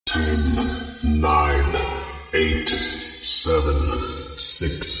8, 7,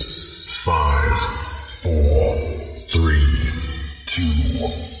 6, 5, 4, 3, 2,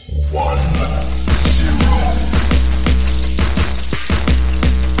 1, 0.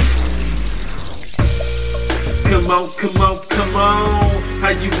 Come on, come on, come on.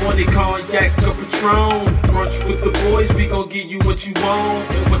 How you want it, cognac or Patron? Brunch with the boys, we gon' give you what you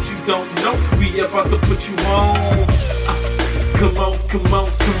want. And what you don't know, we about to put you on. Come on, come on,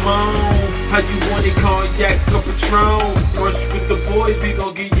 come on. How you want it, cognac or Patron? Brunch with the boys, we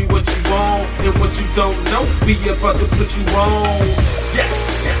gon' give you what you want. And what you don't know, we about to put you on.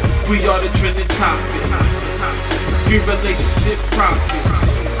 Yes, we are the trending topic. We relationship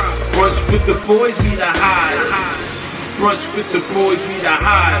prophets. Brunch with the boys, we the hottest. Brunch with the boys, we the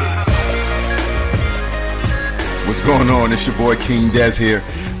hottest. What's going on? It's your boy King Des here.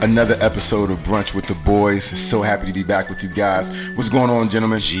 Another episode of Brunch with the Boys. So happy to be back with you guys. What's going on,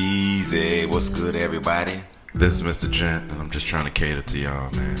 gentlemen? Jeezy, what's good, everybody? This is Mr. Gent, and I'm just trying to cater to y'all,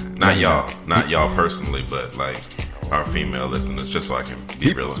 man. Not y'all personally, but like our female listeners, just so I can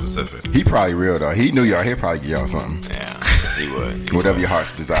be real specific. He probably real though. He knew y'all. He'll probably give y'all something. Yeah, he would. Whatever your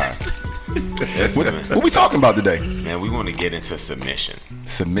heart's desire. Listen, What we talking about today? man, we want to get into submission.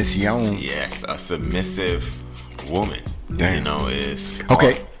 Submission. Yes, a submissive woman. Damn. You know, is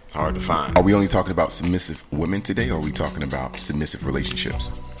Okay. It's hard to find. Are we only talking about submissive women today, or are we talking about submissive relationships?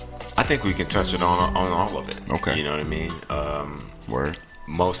 I think we can touch it on all of it. Okay. You know what I mean? Word.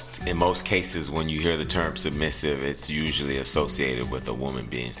 In most cases, when you hear the term submissive, it's usually associated with a woman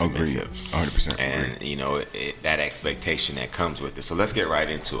being submissive. Agreed. 100%. And, you know, that expectation that comes with it. So let's get right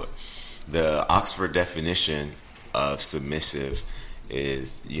into it. The Oxford definition of submissive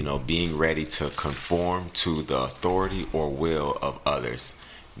is, you know, being ready to conform to the authority or will of others,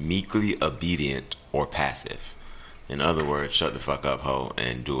 meekly obedient or passive. In other words, shut the fuck up, ho,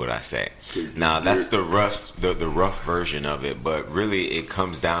 and do what I say. Now, that's the rough version of it, but really it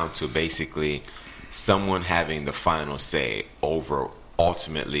comes down to basically someone having the final say over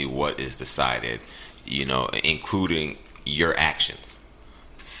ultimately what is decided, you know, including your actions.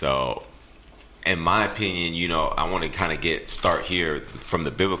 So, in my opinion, you know, I want to kind of start here from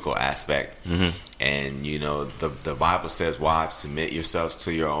the biblical aspect. Mm-hmm. And, you know, the Bible says, wives, submit yourselves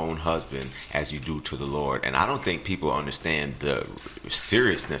to your own husband as you do to the Lord. And I don't think people understand the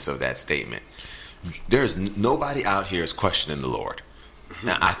seriousness of that statement. There's nobody out here is questioning the Lord.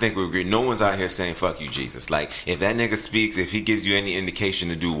 Now, I think we agree. No one's out here saying, fuck you, Jesus. Like, if that nigga speaks, if he gives you any indication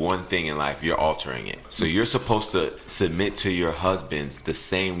to do one thing in life, you're altering it. So you're supposed to submit to your husbands the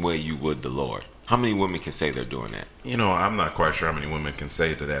same way you would the Lord. How many women can say they're doing that? You know, I'm not quite sure how many women can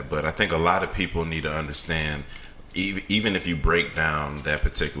say to that, but I think a lot of people need to understand, even if you break down that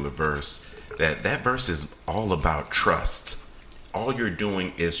particular verse, that verse is all about trust. All you're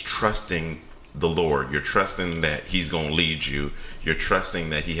doing is trusting the Lord. You're trusting that he's going to lead you. You're trusting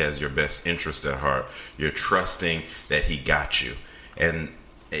that he has your best interest at heart. You're trusting that he got you. And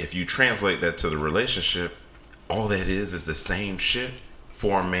if you translate that to the relationship, all that is the same shit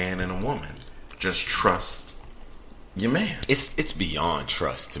for a man and a woman. Just trust your man. It's beyond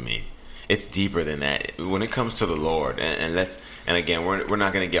trust to me. It's deeper than that. When it comes to the Lord, and again, we're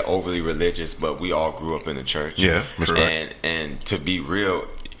not going to get overly religious, but we all grew up in the church. Yeah, and to be real,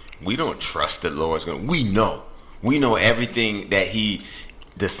 we don't trust that Lord's going to. We know everything that he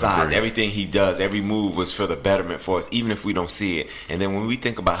decides. Agreed. Everything he does, every move was for the betterment for us, even if we don't see it. And then when we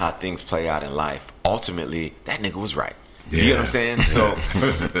think about how things play out in life, ultimately that nigga was right. You know what I'm saying? So,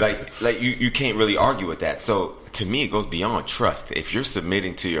 like you can't really argue with that. So, to me, it goes beyond trust. If you're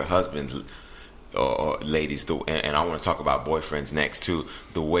submitting to your husbands or ladies, and I want to talk about boyfriends next too,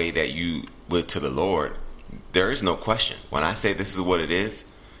 the way that you would to the Lord, there is no question. When I say this is what it is,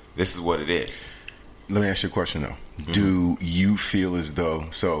 this is what it is. Let me ask you a question though. Mm-hmm. Do you feel as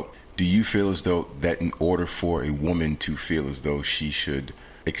though that in order for a woman to feel as though she should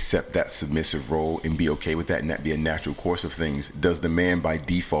accept that submissive role and be okay with that and that be a natural course of things, does the man by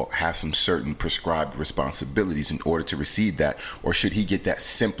default have some certain prescribed responsibilities in order to receive that, or should he get that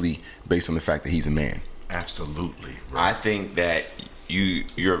simply based on the fact that he's a man? Absolutely. Right. I think that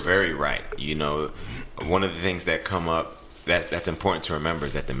you're very right. You know, one of the things that come up that's important to remember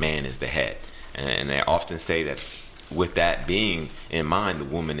is that the man is the head, and they often say that with that being in mind, the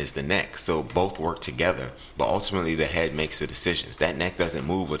woman is the neck. So both work together, but ultimately the head makes the decisions. That neck doesn't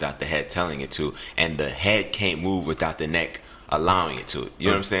move without the head telling it to, and the head can't move without the neck allowing it to. You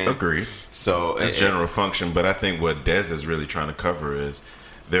know what I'm saying? Agreed. So it's general function, but I think what Des is really trying to cover is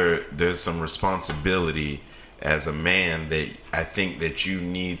there's some responsibility as a man that I think that you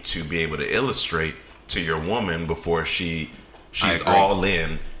need to be able to illustrate to your woman before she's all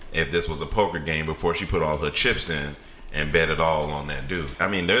in if this was a poker game before she put all her chips in and bet it all on that dude. I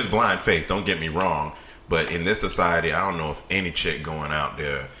mean, there's blind faith, don't get me wrong, but in this society, I don't know if any chick going out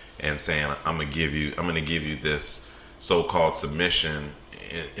there and saying, I'm gonna give you this so-called submission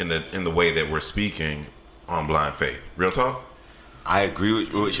in the way that we're speaking on blind faith. Real talk? I agree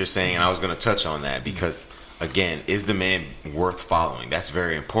with what you're saying, and I was going to touch on that because, again, is the man worth following? That's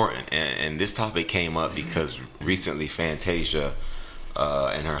very important. And this topic came up because recently Fantasia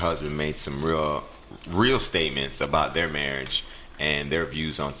and her husband made some real statements about their marriage and their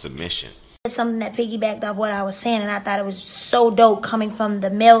views on submission. It's something that piggybacked off what I was saying, and I thought it was so dope coming from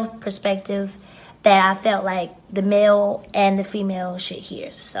the male perspective that I felt like the male and the female should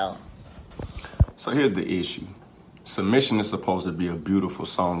hear. So here's the issue. Submission is supposed to be a beautiful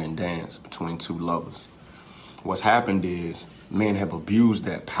song and dance between two lovers. What's happened is men have abused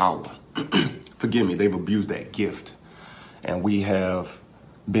that power. Forgive me, they've abused that gift. And we have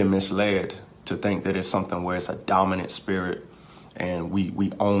been misled to think that it's something where it's a dominant spirit and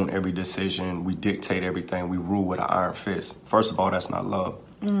we own every decision, we dictate everything, we rule with an iron fist. First of all, that's not love.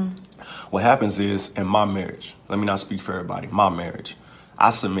 What happens is, in my marriage, let me not speak for everybody, my marriage, I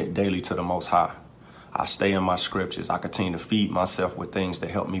submit daily to the Most High. I stay in my scriptures. I continue to feed myself with things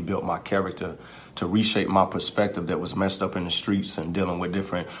that help me build my character, to reshape my perspective that was messed up in the streets and dealing with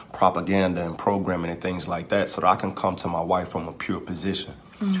different propaganda and programming and things like that, so that I can come to my wife from a pure position.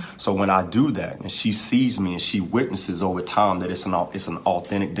 So when I do that and she sees me and she witnesses over time that it's an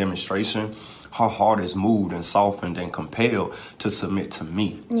authentic demonstration, her heart is moved and softened and compelled to submit to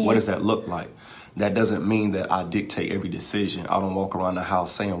me. Yeah. What does that look like? That doesn't mean that I dictate every decision. I don't walk around the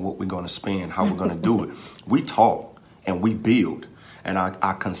house saying what we're going to spend, how we're going to do it. We talk and we build. And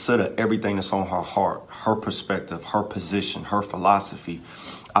I consider everything that's on her heart, her perspective, her position, her philosophy.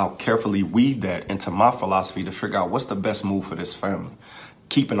 I'll carefully weave that into my philosophy to figure out what's the best move for this family,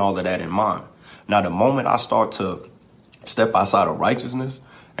 keeping all of that in mind. Now, the moment I start to step outside of righteousness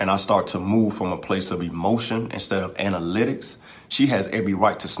and I start to move from a place of emotion instead of analytics, she has every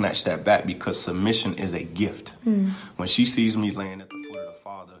right to snatch that back, because submission is a gift. When she sees me laying at the foot of the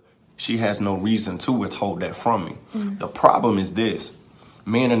Father, she has no reason to withhold that from me. The problem is this: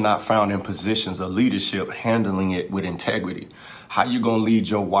 men are not found in positions of leadership handling it with integrity. How you gonna lead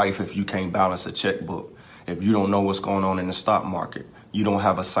your wife if you can't balance a checkbook? If you don't know what's going on in the stock market? You don't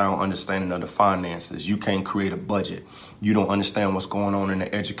have a sound understanding of the finances. You can't create a budget. You don't understand what's going on in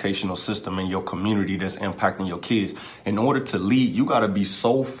the educational system in your community that's impacting your kids. In order to lead, you got to be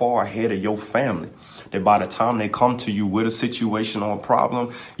so far ahead of your family that by the time they come to you with a situation or a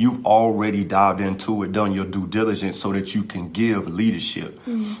problem, you've already dived into it, done your due diligence so that you can give leadership.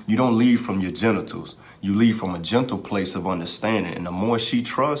 You don't lead from your genitals. You lead from a gentle place of understanding. And the more she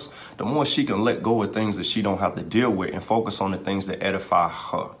trusts, the more she can let go of things that she don't have to deal with and focus on the things that edify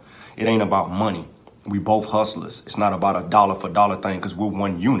her. It ain't about money. We both hustlers. It's not about a dollar for dollar thing, because we're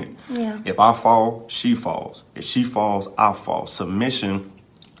one unit. Yeah. If I fall, she falls. If she falls, I fall. Submission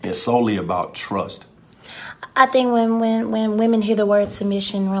is solely about trust. I think when women hear the word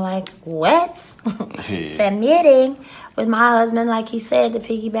submission, we're like, what? Submitting. With my husband, like he said, to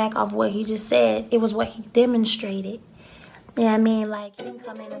piggyback off what he just said, it was what he demonstrated. You know what I mean? Like, he didn't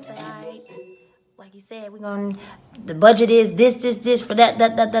come in and say, all right, like he said, the budget is this, for that,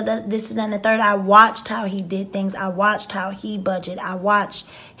 this is and the third. I watched how he did things. I watched how he budgeted. I watched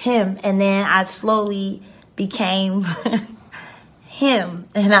him, and then I slowly became him,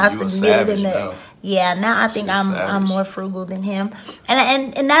 and I submitted in that. Yeah, now I think I'm more frugal than him,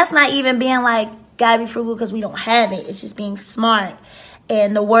 and that's not even being like, gotta be frugal because we don't have it. It's just being smart.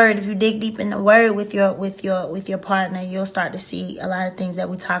 And the word, if you dig deep in the word with your partner, you'll start to see a lot of things that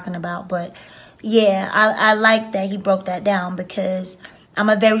we're talking about. But yeah, I like that he broke that down, because I'm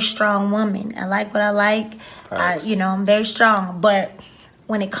a very strong woman. I like what I like. I'm very strong. But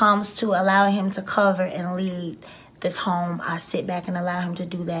when it comes to allowing him to cover and lead this home, I sit back and allow him to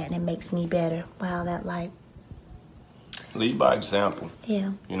do that, and it makes me better. Wow, that like. Lead by example.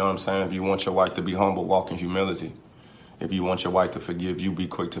 Yeah. You know what I'm saying? If you want your wife to be humble, walk in humility. If you want your wife to forgive you, be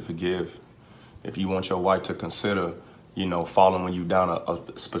quick to forgive. If you want your wife to consider, following you down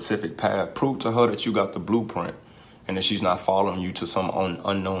a specific path, prove to her that you got the blueprint and that she's not following you to some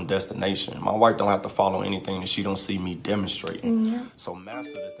unknown destination. My wife don't have to follow anything that she don't see me demonstrating. Mm-hmm. So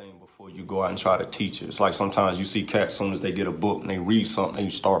master the thing before you go out and try to teach it. It's like sometimes you see cats, as soon as they get a book and they read something, they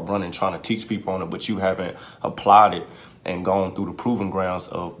start running, trying to teach people on it, but you haven't applied it and gone through the proving grounds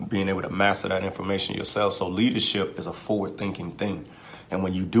of being able to master that information yourself. So leadership is a forward-thinking thing. And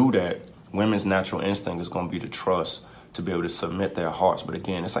when you do that, women's natural instinct is going to be to trust, to be able to submit their hearts. But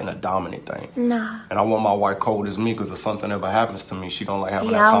again, this ain't a dominant thing. Nah. And I want my wife cold as me, because if something ever happens to me, she don't like having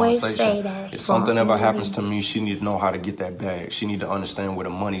He that always conversation. say that. If something ever happens to me, she need to know how to get that bag. She need to understand where the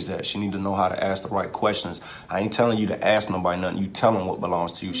money's at. She need to know how to ask the right questions. I ain't telling you to ask nobody nothing. You tell them what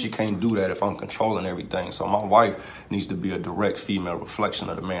belongs to you. She can't do that if I'm controlling everything. So my wife needs to be a direct female reflection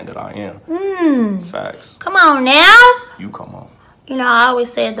of the man that I am. Facts. Come on now. You come on. You know, I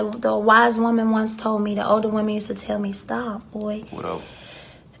always said the wise woman once told me, the older women used to tell me, stop, boy. What up?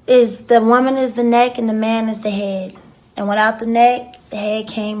 Is the woman is the neck and the man is the head. And without the neck, the head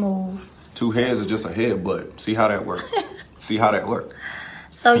can't move. Two heads is just a head, but see how that work. See how that work.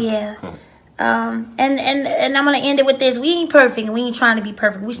 So yeah. And I'm gonna end it with this. We ain't perfect and we ain't trying to be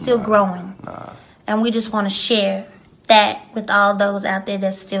perfect. We still growing. And we just wanna share that with all those out there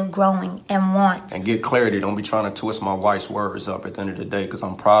that's still growing and want. And get clarity. Don't be trying to twist my wife's words up at the end of the day, because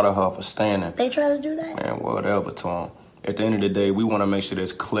I'm proud of her for standing. They try to do that? Man, whatever to them. At the end of the day, we want to make sure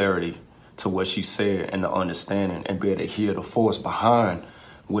there's clarity to what she said and the understanding, and be able to hear the force behind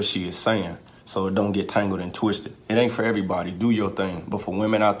what she is saying, so it don't get tangled and twisted. It ain't for everybody. Do your thing. But for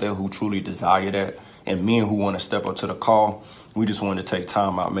women out there who truly desire that, and men who want to step up to the call, we just wanted to take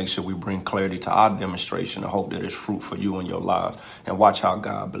time out, make sure we bring clarity to our demonstration, and hope that it's fruit for you in your lives. And watch how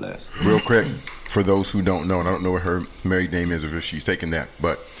God bless. Real quick, for those who don't know, and I don't know what her married name is or if she's taking that,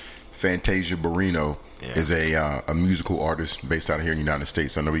 but Fantasia Barrino is a musical artist based out of here in the United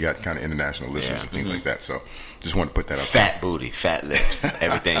States. I know we got kind of international listeners and things like that, so just want to put that up. Fat booty, fat lips,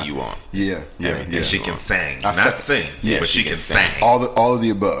 everything you want. And she can sing, not sing, but she can sing. All of the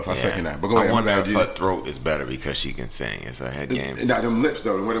above. I second that. But go ahead. I wonder if her throat is better because she can sing. It's a head game. Not them lips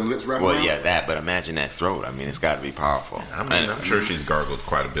though. Where them lips wrap around? Yeah, that. But imagine that throat. I mean, it's got to be powerful. I mean, I'm sure she's gargled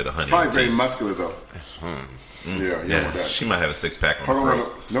quite a bit of honey. Probably very muscular though. Yeah. She might have a six-pack on her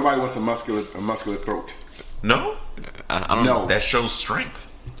throat. Nobody wants a muscular throat. No, I don't know. That shows strength.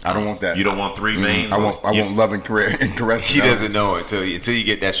 I don't want that. You don't want three veins. I want love and caress. He doesn't know until you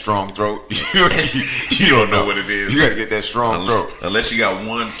get that strong throat. you don't know what it is. You got to get that strong throat. Unless you got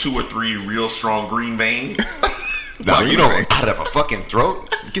 1, 2, or 3 real strong green veins. No, you don't out of a fucking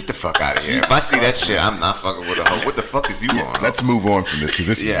throat. Get the fuck out of here. If I see that shit, I'm not fucking with a hoe. What the fuck is you on? Let's move on from this because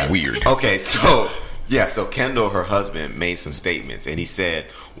this is weird. Okay, so Kendall, her husband, made some statements, and he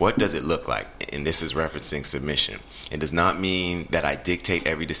said, what does it look like? And this is referencing submission. It does not mean that I dictate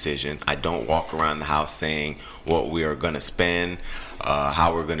every decision. I don't walk around the house saying what we are going to spend,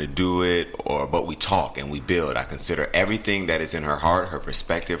 how we're going to do it, but we talk and we build. I consider everything that is in her heart, her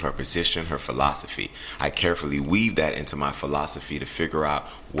perspective, her position, her philosophy. I carefully weave that into my philosophy to figure out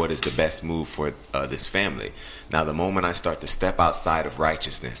what is the best move for this family. Now, the moment I start to step outside of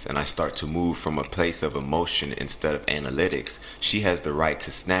righteousness and I start to move from a place of emotion instead of analytics, she has the right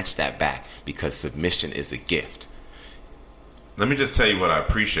to snatch that back, because submission is a gift. Let me just tell you what I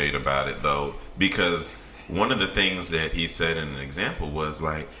appreciate about it, though, because one of the things that he said in an example was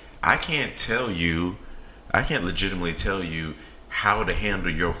like, I can't legitimately tell you how to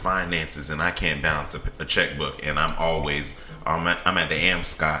handle your finances, and I can't balance a checkbook, and I'm at the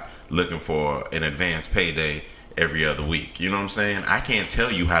Amscot looking for an advance payday every other week. You know what I'm saying? I can't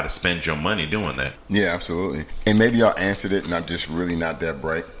tell you how to spend your money doing that. Yeah, absolutely. And maybe y'all answered it and I'm just really not that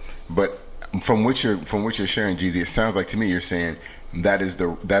bright. But from what you're sharing, Jeezy, it sounds like to me you're saying that is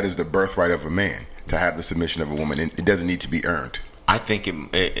the birthright of a man, to have the submission of a woman. It doesn't need to be earned. I think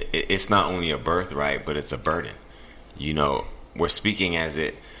it's not only a birthright, but it's a burden. You know, we're speaking of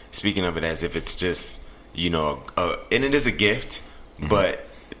it as if it's just, and it is a gift, but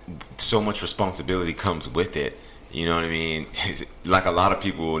so much responsibility comes with it. You know what I mean? Like a lot of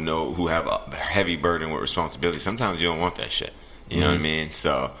people will know who have a heavy burden with responsibility. Sometimes you don't want that shit. You know what I mean?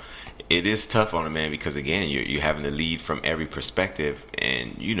 So it is tough on a man because, again, you're having to lead from every perspective.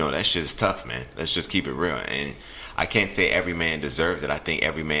 And, that shit is tough, man. Let's just keep it real. And I can't say every man deserves it. I think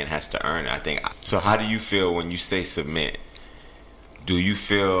every man has to earn it. So how do you feel when you say submit? Do you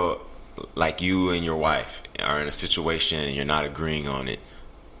feel like you and your wife are in a situation and you're not agreeing on it?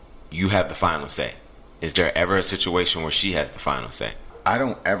 You have the final say. Is there ever a situation where she has the final say? I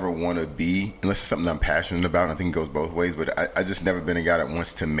don't ever want to be, unless it's something I'm passionate about, and I think it goes both ways, but I just never been a guy that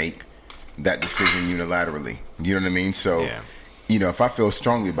wants to make that decision unilaterally. You know what I mean? So, if I feel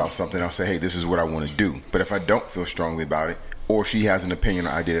strongly about something, I'll say, hey, this is what I want to do. But if I don't feel strongly about it, or she has an opinion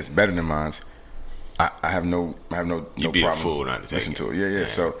or idea that's better than mine, I have no You'd be problem. A fool not to listen take to it. Yeah.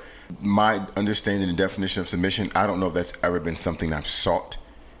 So my understanding and definition of submission, I don't know if that's ever been something I've sought.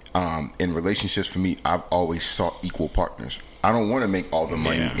 In relationships, for me, I've always sought equal partners. I don't want to make all the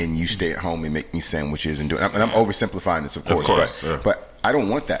money and you stay at home and make me sandwiches and do it. And I'm oversimplifying this, of course. But I don't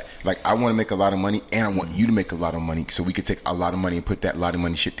want that. Like, I want to make a lot of money, and I want you to make a lot of money, so we could take a lot of money and put that lot of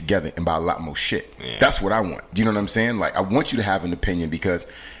money shit together and buy a lot more shit. Yeah. That's what I want. Do you know what I'm saying? Like, I want you to have an opinion, because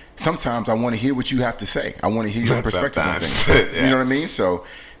sometimes I want to hear what you have to say. I want to hear your perspective on things. Yeah. You know what I mean? So,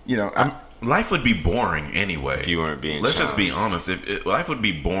 you know, life would be boring anyway if you weren't being Let's just be challenged. honest. Life would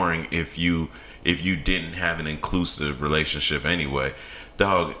be boring if you didn't have an inclusive relationship anyway.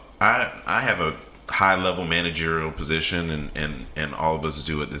 Dog, I have a high level managerial position, and all of us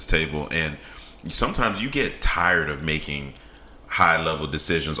do at this table, and sometimes you get tired of making high level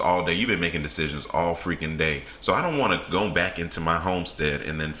decisions all day. You've been making decisions all freaking day, so I don't want to go back into my homestead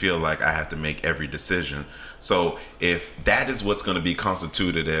and then feel like I have to make every decision. So if that is what's going to be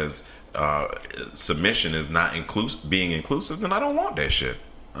constituted as submission is not being inclusive, then I don't want that shit.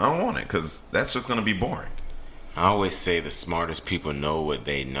 I don't want it, because that's just going to be boring. I always say the smartest people know what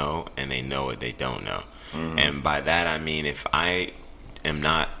they know, and they know what they don't know. And by that I mean, if I am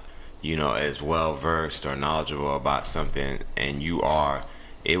not, as well versed or knowledgeable about something, and you are,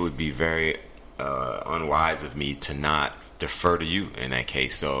 it would be very unwise of me to not defer to you in that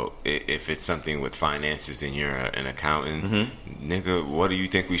case. So if it's something with finances and you're an accountant, nigga, what do you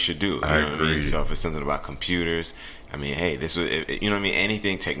think we should do? I know what I agree. mean? So if it's something about computers, I mean, hey, this was, you know what I mean?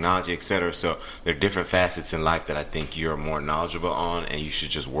 Anything, technology, etc. So there are different facets in life that I think you're more knowledgeable on, and you should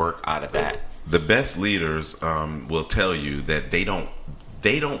just work out of that. The best leaders will tell you that they don't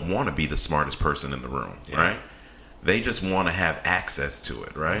want to be the smartest person in the room, right? They just want to have access to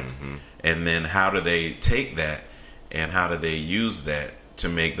it, right? And then how do they take that and how do they use that to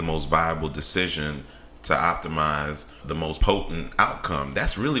make the most viable decision to optimize the most potent outcome?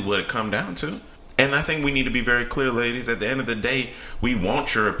 That's really what it comes down to. And I think we need to be very clear, ladies. At the end of the day, we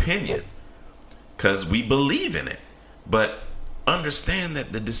want your opinion because we believe in it. But understand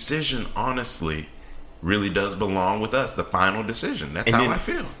that the decision, honestly, really does belong with us. The final decision. That's how I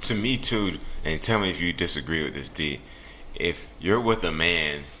feel. To me, too, and tell me if you disagree with this, D. If you're with a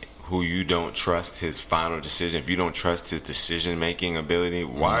man who you don't trust his final decision, if you don't trust his decision-making ability,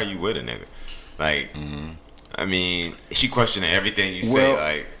 why are you with a nigga? Like, I mean, she questioning everything you say,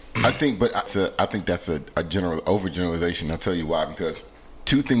 like... I think that's a general overgeneralization. I'll tell you why. Because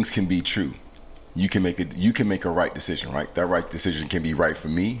two things can be true. You can make a right decision, right? That right decision can be right for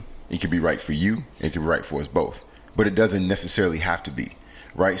me. It can be right for you. It can be right for us both. But it doesn't necessarily have to be,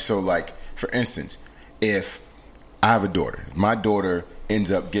 right? So, like, for instance, if I have a daughter, my daughter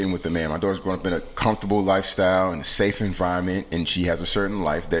ends up getting with a man. My daughter's growing up in a comfortable lifestyle and a safe environment, and she has a certain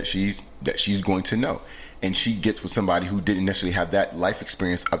life that she's going to know. And she gets with somebody who didn't necessarily have that life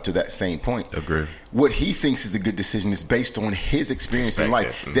experience up to that same point. Agree. What he thinks is a good decision is based on his experience in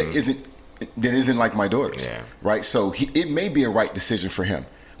life that isn't like my daughter's. Yeah. Right? So it may be a right decision for him,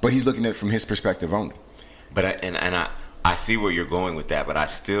 but he's looking at it from his perspective only. But I see where you're going with that, but I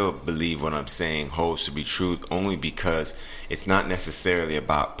still believe what I'm saying holds to be true only because it's not necessarily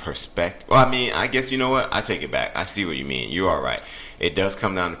about perspective. Well, I mean, I guess, you know what? I take it back. I see what you mean. You are right. It does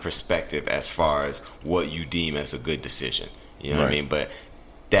come down to perspective as far as what you deem as a good decision. You know what I mean? But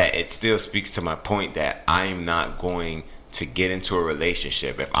that it still speaks to my point that I'm not going to get into a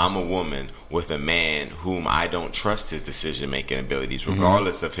relationship if I'm a woman with a man whom I don't trust his decision-making abilities,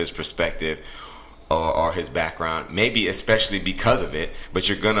 regardless of his perspective or his background, maybe especially because of it, but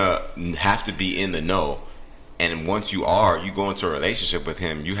you're gonna have to be in the know. And once you go into a relationship with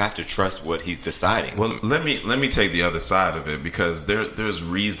him, you have to trust what he's deciding. Well, let me take the other side of it, because there's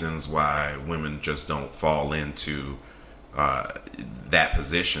reasons why women just don't fall into that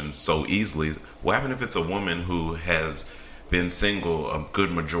position so easily. What happens if it's a woman who has been single a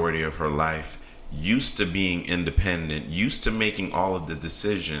good majority of her life, used to being independent, used to making all of the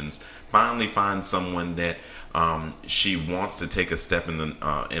decisions, finally finds someone that she wants to take a step in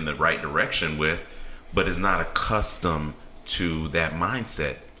the right direction with, but is not accustomed to that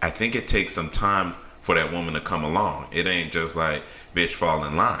mindset? I think it takes some time for that woman to come along. It ain't just like, bitch, fall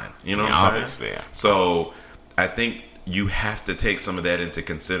in line. You know what I'm saying? Obviously, yeah. So I think you have to take some of that into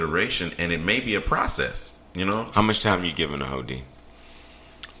consideration, and it may be a process. You know, How much time you giving a hoe, D?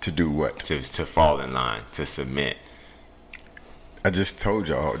 To do what? To fall in line, to submit. I just told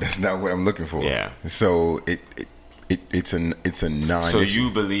y'all that's not what I'm looking for. Yeah. So it's a non-issue. So you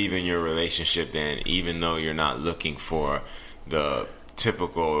believe in your relationship then, even though you're not looking for the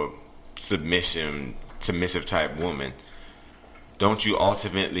typical submissive type woman, don't you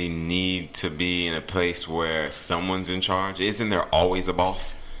ultimately need to be in a place where someone's in charge? Isn't there always a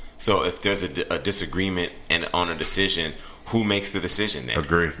boss? So if there's a disagreement and on a decision, who makes the decision then?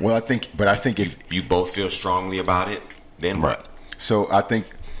 agree. Well, I think if You both feel strongly about it, then what? So I think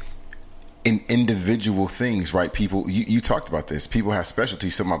in individual things, right? People, you talked about this. People have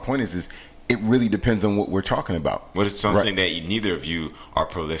specialties. So my point is it really depends on what we're talking about. What is something that neither of you are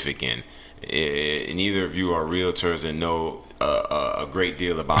prolific in? Neither of you are realtors and know a great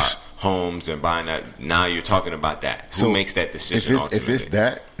deal about homes and buying that. Now you're talking about that. Who makes that decision ultimately? If it's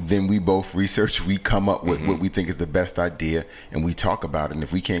that, then we both research, we come up with what we think is the best idea, and we talk about it. And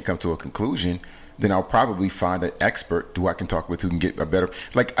if we can't come to a conclusion, then I'll probably find an expert who I can talk with who can get a better,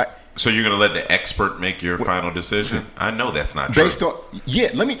 so you're going to let the expert make your final decision? I know that's not true. Based on,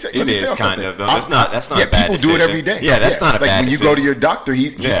 let me tell you something. Kind of, though. That's not a bad people decision. do it every day. Yeah, that's not a bad when decision. you go to your doctor,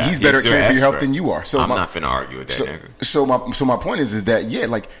 he's better at caring for your health than you are. So I'm not finna argue with that. So my point is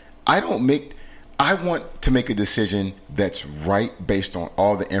that I want to make a decision that's right based on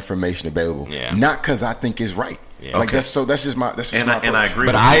all the information available. Yeah. Not because I think it's right. Yeah. That's just my approach. I agree.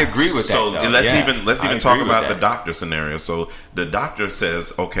 But I agree with that. So let's even talk about that. The doctor scenario. So the doctor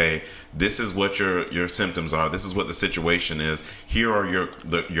says, okay, this is what your symptoms are. This is what the situation is. Here are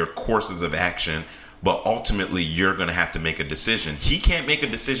your courses of action. But ultimately, you're going to have to make a decision. He can't make a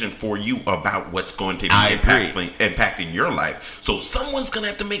decision for you about what's going to be impacting your life. So someone's going to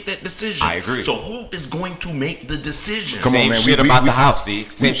have to make that decision. I agree. So who is going to make the decision? Same shit about the house, D.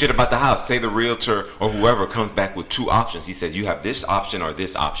 Same shit about the house. Say the realtor or whoever comes back with two options. He says, you have this option or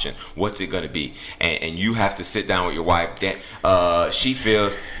this option. What's it going to be? And you have to sit down with your wife. She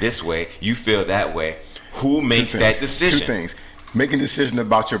feels this way. You feel that way. Who makes that decision? Two things. Making a decision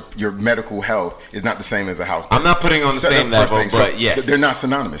about your medical health is not the same as a house. I'm not putting on the same level, but yes. They're not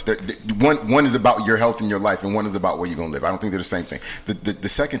synonymous. One is about your health and your life, and one is about where you're going to live. I don't think they're the same thing. The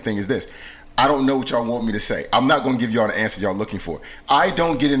second thing is this. I don't know what y'all want me to say. I'm not going to give y'all the answer y'all looking for. I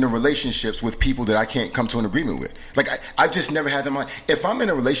don't get into relationships with people that I can't come to an agreement with. I've just never had them on. If I'm in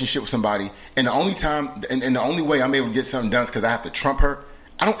a relationship with somebody, and the only time, and the only way I'm able to get something done is because I have to trump her,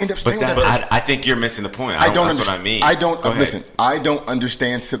 I don't end up staying with that person. I think you're missing the point. That's what I mean. I don't listen. I don't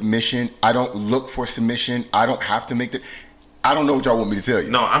understand submission. I don't look for submission. I don't have to make I don't know what y'all want me to tell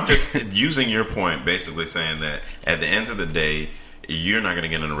you. No, I'm just using your point, basically saying that at the end of the day, you're not going to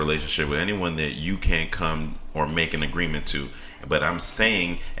get in a relationship with anyone that you can't come or make an agreement to. But I'm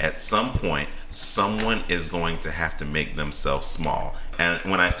saying at some point, someone is going to have to make themselves small.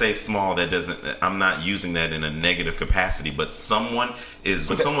 And when I say small, I'm not using that in a negative capacity, but someone's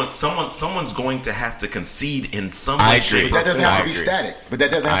going to have to concede in some way, shape, or form. But that doesn't have to be static. But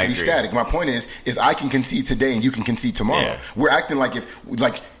that doesn't have to be static. My point is I can concede today and you can concede tomorrow. Yeah. We're acting like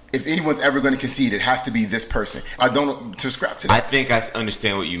if anyone's ever going to concede, it has to be this person. I don't subscribe to that. I think I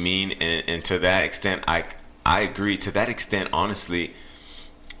understand what you mean, and to that extent, I agree. To that extent, honestly,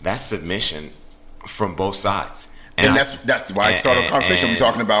 that's submission from both sides. And that's why I started a conversation we're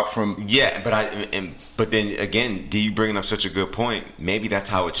talking about from... Yeah, but then again, D, you bringing up such a good point. Maybe that's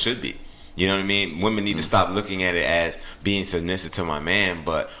how it should be. You know what I mean? Women need to stop looking at it as being submissive to my man,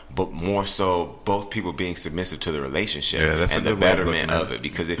 but more so both people being submissive to the relationship and the betterment of it.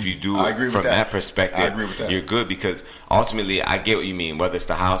 Because if you do it from that perspective, you're good. Because ultimately, I get what you mean. Whether it's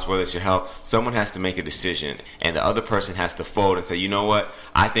the house, whether it's your health, someone has to make a decision, and the other person has to fold and say, you know what,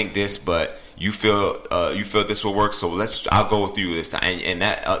 I think this, but you feel this will work, so I'll go with you this time. And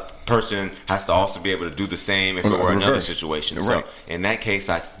that person has to also be able to do the same if it were another situation. Right. So in that case,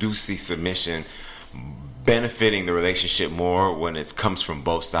 I do see submission benefiting the relationship more when it comes from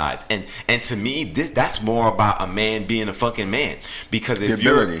both sides. And to me, that's more about a man being a fucking man. Because if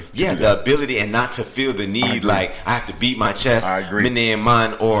the ability and not to feel the need like I have to beat my chest, mine and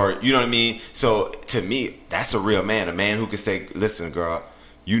mine, or you know what I mean? So to me, that's a real man. A man who can say, listen, girl,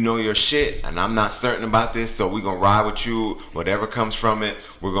 you know your shit, and I'm not certain about this, so we're gonna ride with you. Whatever comes from it,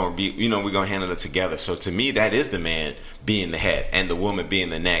 we're gonna handle it together. So to me, that is the man being the head and the woman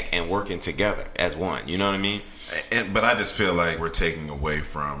being the neck and working together as one. You know what I mean? But I just feel like we're taking away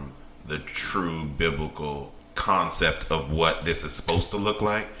from the true biblical concept of what this is supposed to look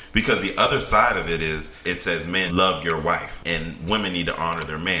like. Because the other side of it is, it says men love your wife and women need to honor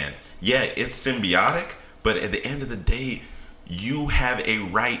their man. Yeah, it's symbiotic, but at the end of the day, you have a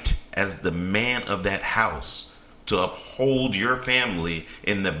right as the man of that house to uphold your family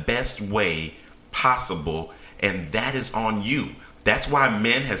in the best way possible, and that is on you. That's why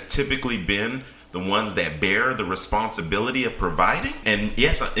men has typically been the ones that bear the responsibility of providing. And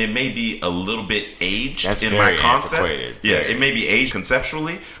yes, it may be a little bit aged in my concept. Antiquated. Yeah, it may be aged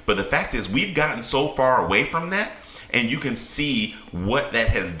conceptually, but the fact is we've gotten so far away from that, and you can see what that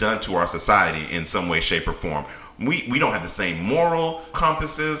has done to our society in some way, shape, or form. We don't have the same moral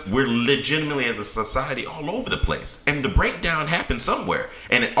compasses. We're legitimately, as a society, all over the place. And the breakdown happens somewhere.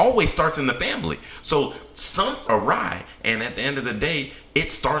 And it always starts in the family. So some awry, and at the end of the day,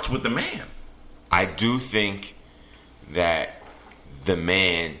 it starts with the man. I do think that the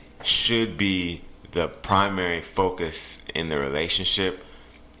man should be the primary focus in the relationship.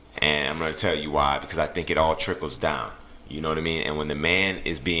 And I'm going to tell you why, because I think it all trickles down. You know what I mean? And when the man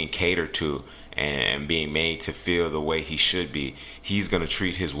is being catered to and being made to feel the way he should be, he's going to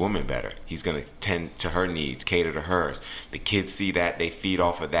treat his woman better. He's going to tend to her needs, cater to hers. The kids see that, they feed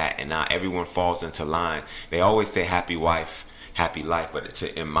off of that, and now everyone falls into line. They always say happy wife, happy life, but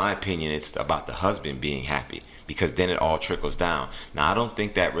in my opinion, it's about the husband being happy, because then it all trickles down. Now, I don't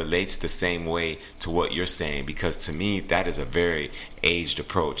think that relates the same way to what you're saying, because to me, that is a very aged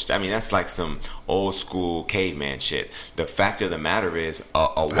approach. I mean, that's like some old school caveman shit. The fact of the matter is,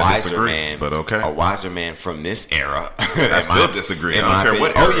 a wiser man, but okay, a wiser man from this era. I still disagree. I don't care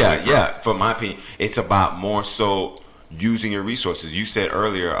what era. Yeah. For my opinion, it's about more so using your resources. You said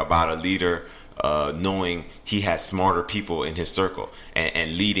earlier about a leader knowing he has smarter people in his circle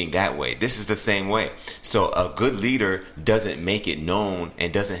and leading that way. This is the same way. So a good leader doesn't make it known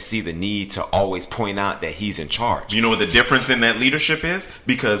and doesn't see the need to always point out that he's in charge. You know what the difference in that leadership is?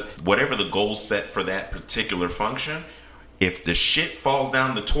 Because whatever the goal set for that particular function, if the shit falls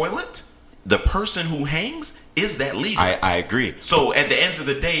down the toilet, the person who hangs is that leader. I agree. So at the end of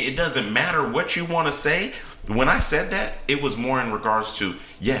the day, it doesn't matter what you want to say. When I said that, it was more in regards to,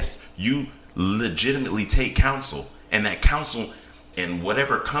 yes, you legitimately take counsel, and that counsel and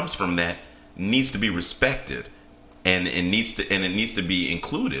whatever comes from that needs to be respected, and it needs to be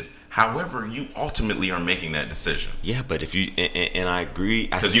included. However, you ultimately are making that decision. Yeah, but if you and I agree,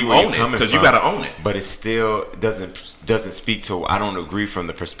 because you own it, because you got to own it. But it still doesn't speak to. I don't agree from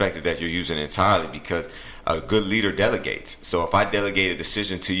the perspective that you're using entirely, because a good leader delegates. So if I delegate a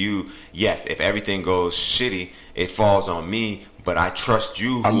decision to you, yes, if everything goes shitty, it falls on me. But I trust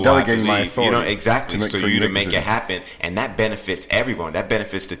you. I'm delegating my authority. You know, exactly. So you to make it happen, and that benefits everyone. That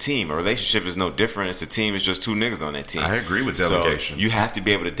benefits the team. A relationship is no different. It's a team. It's just two niggas on that team. I agree with delegation. So you have to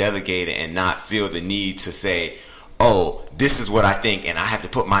be able to delegate it and not feel the need to say, oh, this is what I think, and I have to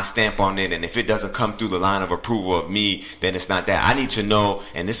put my stamp on it, and if it doesn't come through the line of approval of me, then it's not that. I need to know,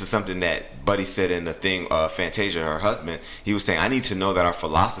 and this is something that Buddy said in the thing, Fantasia, her husband, he was saying, I need to know that our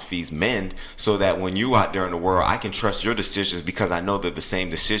philosophies mend, so that when you out there in the world, I can trust your decisions, because I know they're the same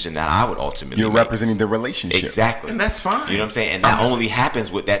decision that I would ultimately make. You're representing the relationship. Exactly. And that's fine. You know what I'm saying? And that only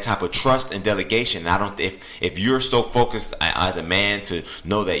happens with that type of trust and delegation. And I don't, if you're so focused as a man to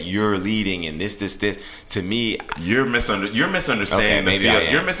know that you're leading and this, to me, you're misunderstanding. You're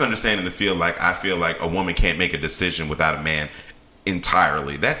misunderstanding to feel like I feel like a woman can't make a decision without a man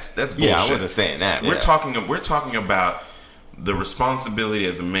entirely. That's bullshit. Yeah, I wasn't saying that. We're talking about the responsibility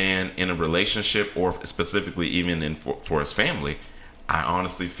as a man in a relationship, or specifically even for his family. I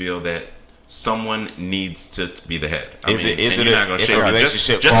honestly feel that someone needs to be the head. If a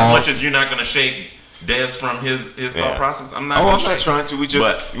relationship just as much as you're not going to shake Des from his thought process, I'm not. I'm not trying to. We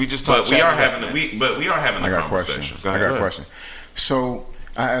just talk. But we are having a conversation. I got a question. So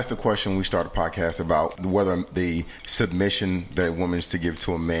I asked a question when we started the podcast about whether the submission that a woman is to give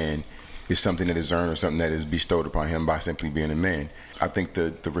to a man is something that is earned or something that is bestowed upon him by simply being a man. I think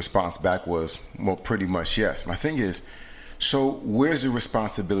the response back was, well, pretty much yes. My thing is, so where's the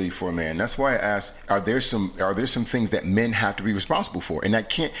responsibility for a man? That's why I asked, are there some things that men have to be responsible for? And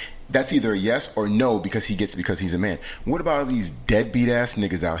that's either a yes or no because he's a man. What about all these deadbeat ass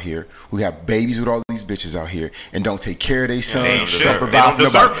niggas out here who have babies with all these bitches out here and don't take care of their sons, don't provide for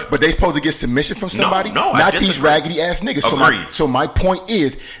nobody, but they supposed to get submission from somebody? No, not these raggedy ass niggas. So my point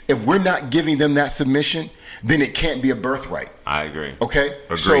is, if we're not giving them that submission, then it can't be a birthright. I agree. Okay?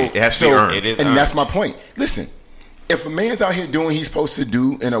 Agree. So, it has to be earned. It is and earned. That's my point. Listen, if a man's out here doing what he's supposed to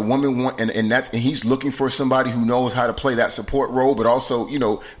do, and a woman and he's looking for somebody who knows how to play that support role, but also,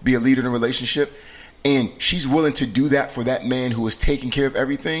 be a leader in a relationship, and she's willing to do that for that man who is taking care of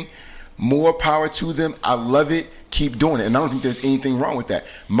everything, more power to them. I love it. Keep doing it. And I don't think there's anything wrong with that.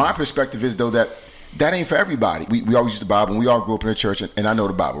 My perspective is, though, that ain't for everybody. We always use the Bible, and we all grew up in the church, and I know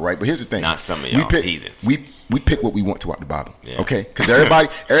the Bible, right? But here's the thing. Not some of y'all heathens. We pick what we want to out the Bible, okay? Because everybody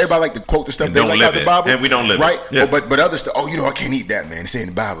like to quote the stuff they like out the Bible, and we don't live right? it. Yeah. But other stuff, I can't eat that, man. It's in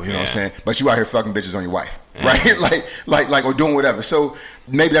the Bible, you know what I'm saying? But you out here fucking bitches on your wife, right? like or doing whatever. So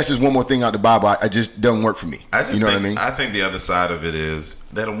maybe that's just one more thing out the Bible. I just doesn't work for me. You know what I mean? I think the other side of it is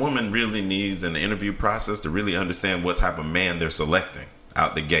that a woman really needs in the interview process to really understand what type of man they're selecting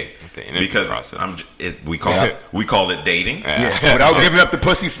out the gate, because process. We call it dating. Yeah, without giving up the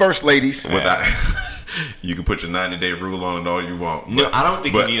pussy first, ladies. You can put your 90-day rule on it all you want. No, I don't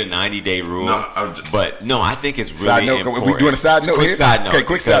think you need a 90-day rule. But no, I think it's really side note, important. We doing a side note here? Side note. Okay,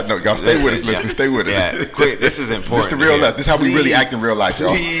 quick side note. Y'all stay with us. Listen, stay with us. Yeah, quick. This is important. This the real life. This is how we really act in real life, y'all.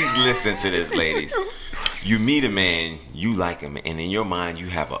 Please listen to this, ladies. You meet a man, you like him, and in your mind you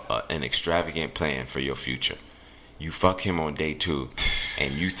have an extravagant plan for your future. You fuck him on day 2,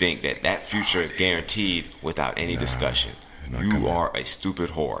 and you think that future is guaranteed without any discussion. You are a stupid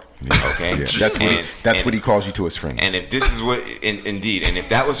whore. Okay, Yeah, that's what he calls you to his friends. And if this is what, indeed, and if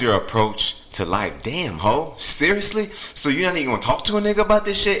that was your approach to life, damn, ho, seriously? So you're not even gonna talk to a nigga about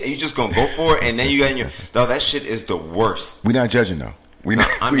this shit, and you just gonna go for it, and then you got in your, though, that shit is the worst. We're not judging though.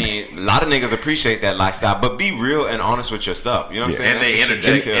 I mean, a lot of niggas appreciate that lifestyle, but be real and honest with yourself. You know what I'm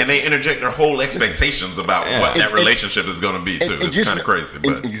saying? And they interject their whole expectations about what that relationship is going to be too. It's kind of crazy,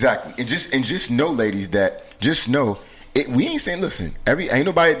 but exactly. And just know, ladies, that just know. We ain't saying, listen, ain't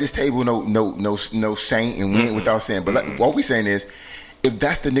nobody at this table no saint, and we ain't without saying. But what we saying is, if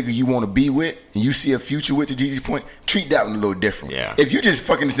that's the nigga you want to be with, and you see a future with, to Gigi's point, treat that one a little different. Yeah. If you just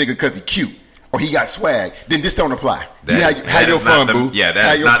fucking this nigga because he cute or he got swag, then this don't apply. Have your fun, boo. Yeah,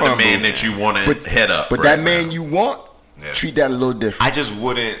 that's not the man that you want to head up. But that man you want, treat that a little different. I just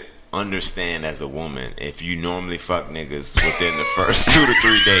wouldn't understand as a woman if you normally fuck niggas within the first 2 to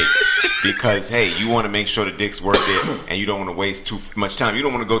 3 dates because hey, you want to make sure the dick's worth it and you don't want to waste too much time. You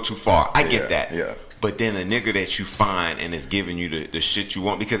don't want to go too far. I get that. Yeah. But then a nigga that you find and is giving you the shit you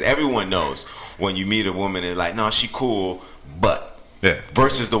want, because everyone knows when you meet a woman and like, no, she cool, but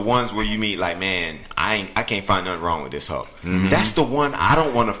versus the ones where you meet like, man, I can't find nothing wrong with this hoe. That's the one I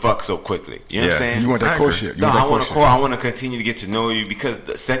don't want to fuck so quickly. You know what I'm saying? You want that courtship. No, I want to continue to get to know you because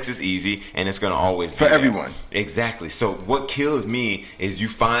the sex is easy and it's going to always be for everyone. Exactly. So what kills me is you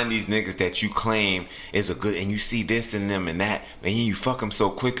find these niggas that you claim is a good, and you see this in them and that, and you fuck them so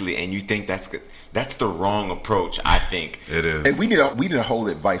quickly and you think that's good. That's the wrong approach, I think. It is. And we need a whole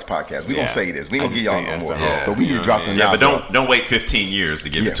advice podcast. We gonna say this. We gonna give y'all no more. But we need to drop some. Yeah, but don't wait 15 years to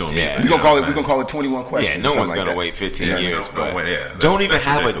give it to them. Yeah. We gonna call it 21 questions. Yeah, no one's gonna wait 15 years. Don't even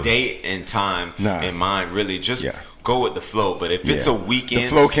have a date and time in mind. Really, just go with the flow. But if it's a weekend, the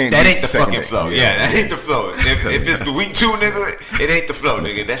flow can't that be ain't the second fucking day. flow. Yeah, that ain't the flow. If it's the week 2, nigga, it ain't the flow,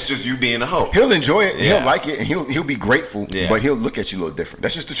 nigga. That's just you being a hoe. He'll enjoy it. He'll like it, and he'll be grateful. But he'll look at you a little different.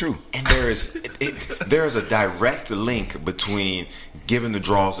 That's just the truth. And there is a direct link between giving the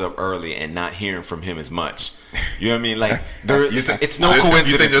draws up early and not hearing from him as much. You know what I mean? Like it's no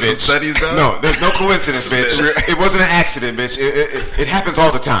coincidence, you think there's bitch. Some studies done? No, there's no coincidence, bitch. It wasn't an accident, bitch. It happens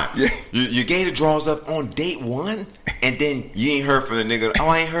all the time. Yeah. You gave the draws up on date 1, and then you ain't heard from the nigga. Oh,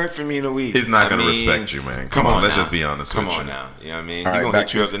 I ain't heard from you in a week. He's not gonna respect you, man. Come on, let's just be honest. Come with on you. now. You know what I mean? All He's right, gonna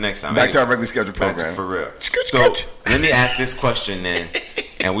hit you up the next time. Back to our regularly scheduled program. That's for real. So let me ask this question then.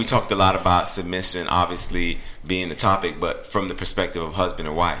 And we talked a lot about submission, obviously being the topic, but from the perspective of husband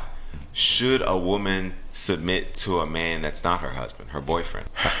and wife. Should a woman submit to a man that's not her husband, her boyfriend?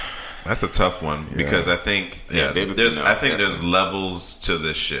 That's a tough one because I think there's levels to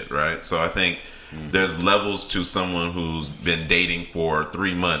this shit, right? So I think there's levels to someone who's been dating for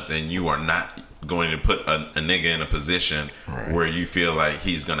 3 months and you are not going to put a nigga in a position where you feel like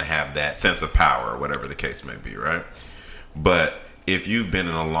he's going to have that sense of power or whatever the case may be, right? But if you've been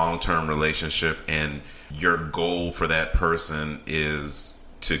in a long-term relationship and your goal for that person is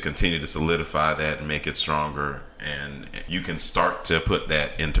to continue to solidify that and make it stronger, and you can start to put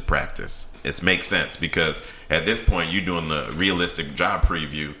that into practice. It makes sense because at this point you're doing the realistic job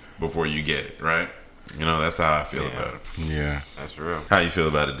preview before you get it, right? You know, that's how I feel about it. Yeah, that's real. How you feel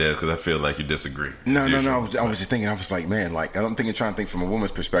about it, Des? Because I feel like you disagree. No. I was just thinking. I was like, man, like I'm trying to think from a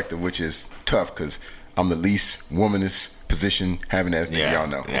woman's perspective, which is tough because I'm the least womanist position having as nigga, y'all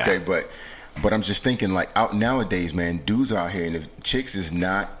know. Yeah. Okay, but I'm just thinking like out nowadays, man, dudes out here, and if chicks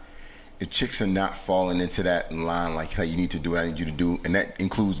are not falling into that line like how you need to do what I need you to do, and that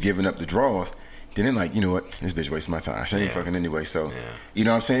includes giving up the draws, then they're like, you know what, this bitch wasting my time. She ain't fucking anyway. So you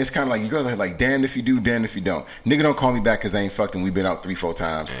know what I'm saying? It's kind of like you girls are like, damned if you do, damned if you don't. Nigga don't call me back because I ain't fucked him. We've been out 3-4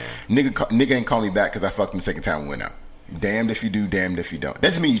 times. Nigga ain't call me back because I fucked him the second time we went out. Damned if you do, damned if you don't. That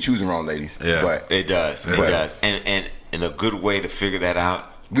doesn't mean you're choosing wrong, ladies. Yeah, but it does. It does. And a good way to figure that out.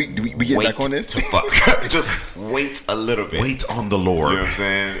 We get back on this? To fuck. Just wait a little bit. Wait on the Lord. You know what I'm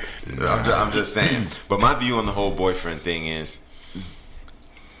saying? I'm just saying. But my view on the whole boyfriend thing is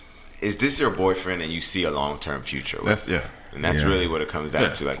this your boyfriend and you see a long-term future with? And that's really what it comes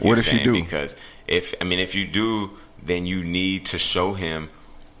down to. Like what you're if saying, you do? because if you do, then you need to show him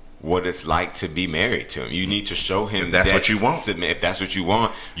what it's like to be married to him. You need to show him if that's what you want. Submit. If that's what you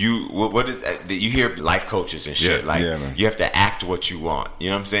want, what is you hear life coaches and shit like you have to act what you want. You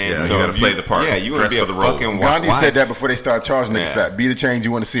know what I'm saying? Yeah, so you got to play the part. Yeah, you want to be a fucking Gandhi wife. said that before they started charging niggas for that. Be the change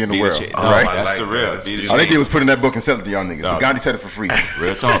you want to see in the world. Right? like That's the real. All they did was put in that book and sell it to y'all niggas. But Gandhi said it for free.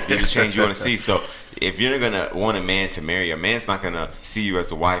 Real talk. Be the change you want to see. So if you're gonna want a man to marry, a man's not gonna see you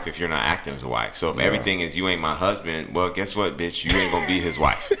as a wife if you're not acting as a wife. So if everything is you ain't my husband, well, guess what, bitch? You ain't gonna be his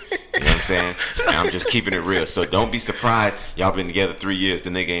wife. You know what I'm saying? And I'm just keeping it real. So don't be surprised. Y'all been together 3 years. The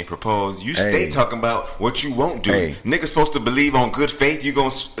nigga ain't proposed. You stay talking about what you won't do. Niggas supposed to believe on good faith. You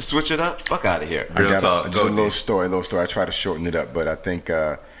gonna switch it up? Fuck out of here. I got just a little story. I try to shorten it up, but I think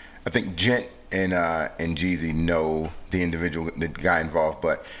Gent and Jeezy know the individual, the guy involved,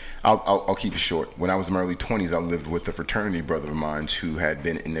 but I'll keep it short. When I was in my early 20s, I lived with a fraternity brother of mine who had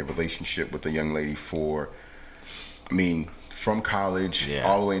been in a relationship with a young lady from college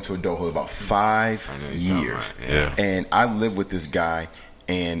all the way into adulthood, about 5 years. And I lived with this guy,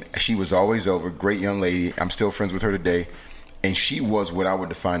 and she was always over. Great young lady. I'm still friends with her today. And she was what I would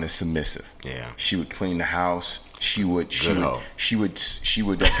define as submissive. Yeah. She would clean the house. She would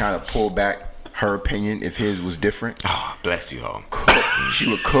kind of pull back her opinion if his was different. Oh, bless you, ho. Cook. She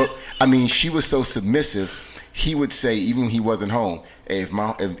would cook. I mean, she was so submissive. He would say, even when he wasn't home, hey,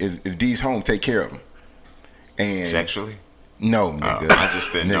 if D's home, take care of him. And sexually? No, nigga. I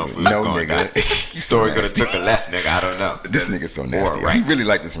just didn't know. No, nigga. Story could have took a left, nigga. I don't know. This nigga's so nasty. Right. He really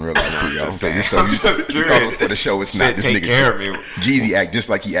like this in real life too, y'all. I'm just curious. For the show, it's not. This take nigga care of me. Jeezy act just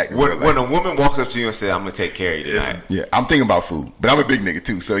like he act in real life. When a woman walks up to you and says, "I'm gonna take care of you tonight," yeah, I'm thinking about food, but I'm a big nigga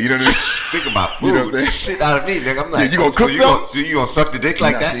too, so you know what I mean. Think about food. You know what I'm saying? Shit out of me, nigga. I'm like, you gonna cook something? So you gonna suck the dick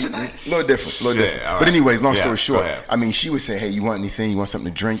like that tonight? A little different. Right. But anyways, long story short, I mean, she would say, "Hey, you want anything? You want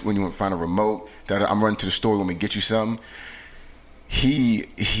something to drink? When you want to find a remote? That I'm running to the store. Want me to get you something?"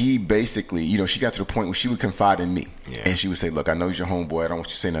 He basically, you know, she got to the point where she would confide in me, and she would say, "Look, I know he's your homeboy. I don't want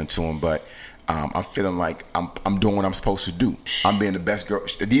you to say nothing to him, but I'm feeling like I'm doing what I'm supposed to do. I'm being the best girl."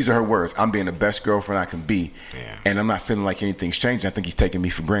 These are her words. "I'm being the best girlfriend I can be, and I'm not feeling like anything's changed. I think he's taking me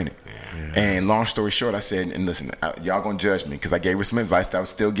for granted." And long story short, I said, and listen, y'all gonna judge me because I gave her some advice that I would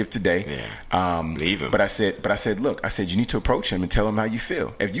still give today. Leave him. But I said, look, you need to approach him and tell him how you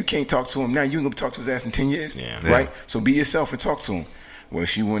feel. If you can't talk to him now, you ain't gonna talk to his ass in 10 years, right? So be yourself and talk to him. Well,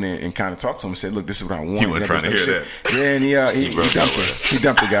 she went in and kind of talked to him and said, "Look, this is what I want." He wasn't trying to hear that. Yeah, and he dumped her. He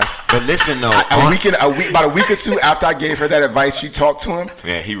dumped her, guys. But listen, though, about a week or two after I gave her that advice, she talked to him.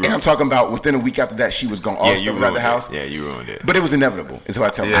 Yeah, he ruined and I'm talking about within a week after that, she was gone. All stuff was out the house. Yeah, you ruined it. But it was inevitable, is what I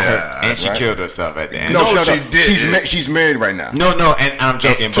tell her. And she killed herself at the end. No, she did. She's married right now. No, and I'm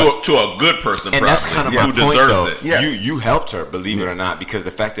joking. To a good person, and that's kind of my point, though. Yes. You helped her, believe it or not, because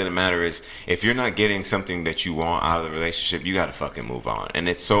the fact of the matter is, if you're not getting something that you want out of the relationship, you got to fucking move on. And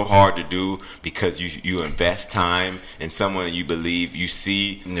it's so hard to do because you invest time in someone and you believe you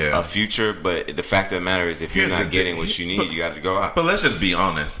see a future, but the fact of the matter is, if you're not getting what you need, you got to go out. But let's just be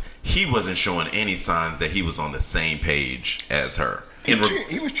honest. He wasn't showing any signs that he was on the same page as her. He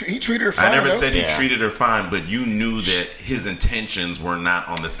treated her fine. I never said he treated her fine, but you knew that his intentions were not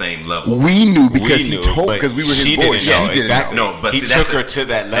on the same level. We knew because we were his boys. She didn't exactly. know. No, but he took her to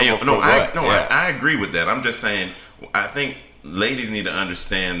that level. I agree with that. I'm just saying. I think ladies need to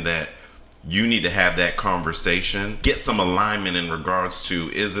understand that you need to have that conversation, get some alignment in regards to,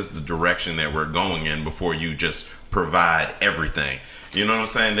 is this the direction that we're going in, before you just provide everything. You know what I'm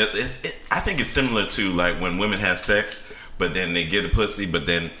saying? I think it's similar to like when women have sex, but then they get a pussy, but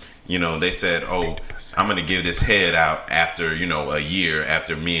then, you know, they said, "Oh, I'm going to give this head out after, you know, a year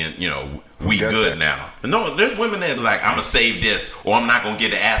after me and, you know, we good now." No, there's women that are like, "I'm going to save this, or I'm not going to get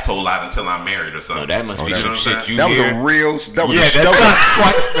the asshole out until I'm married or something." No, that must be some shit you hear. That's not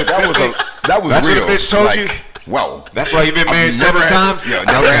quite specific. That was that's real. What the bitch told you? Wow. That's why you've been married 7 times? Yeah,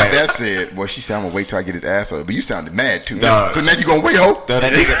 never had that said. Well, she said, "I'm going to wait till I get his ass up." But you sounded mad, too. So now you going to wait, ho? That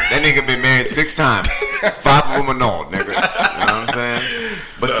nigga been married 6 times. 5 of them are no, nigga. You know what I'm saying?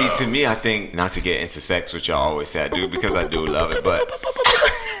 But see, to me, I think, not to get into sex, which y'all always say I do, because I do love it, but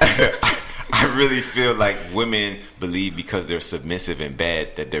I really feel like women believe because they're submissive in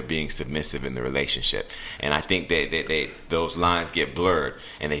bed that they're being submissive in the relationship. And I think that those lines get blurred,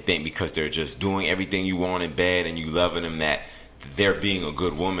 and they think because they're just doing everything you want in bed and you loving them that they're being a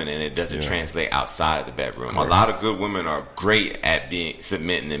good woman, and it doesn't translate outside of the bedroom. Correct. A lot of good women are great at being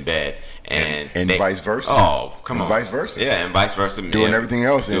submitting in bed, and vice versa. Oh, come on, vice versa. Yeah, and vice versa. Doing everything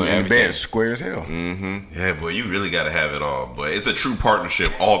else in bed is square as hell. Mm-hmm. Yeah, boy, you really got to have it all. But it's a true partnership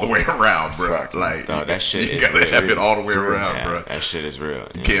all the way around, bro. Right. Like, no, that shit you is gotta real. have it all the way around, bro. That shit is real.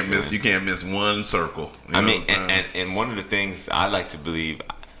 You can't miss one circle. I mean, and one of the things I like to believe,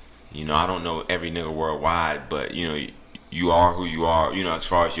 You know, I don't know every nigga worldwide, but you know, you are who you are. You know, as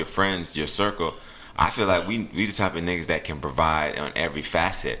far as your friends, your circle, I feel like we the type of niggas that can provide on every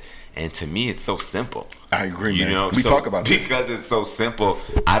facet. And to me, it's so simple. I agree, you man. know, We talk about this. because it's so simple.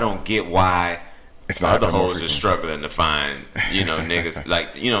 I don't get why It's not other that more hoes are frequent. struggling to find, you know, niggas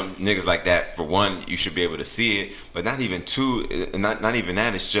like, you know, niggas like that. For one, you should be able to see it, but not even two. Not even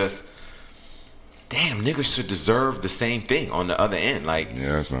that. It's just, damn, niggas should deserve the same thing on the other end. Like,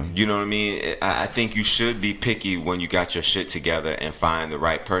 Yes, man. you know what I mean? I think you should be picky when you got your shit together and find the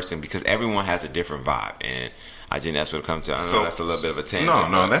right person, because everyone has a different vibe, and I think that's what it comes to. I know that's a little bit of a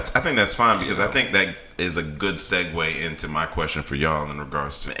tangent. No, but- I think that's fine, because I think that is a good segue into my question for y'all in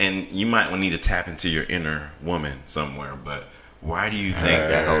regards to, and you might need to tap into your inner woman somewhere, but why do you think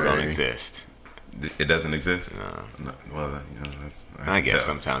that hoe don't exist. it doesn't exist? No. Well, you know, that's, I can guess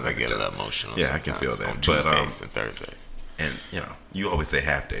tell. sometimes I get a little emotional. Yeah, I can feel sometimes that. on But, Tuesdays and Thursdays. And you know, you always say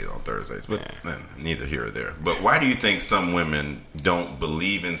half days on Thursdays, but Yeah. neither here or there. But why do you think some women don't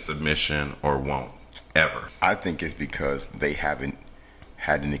believe in submission or won't ever? I think it's because they haven't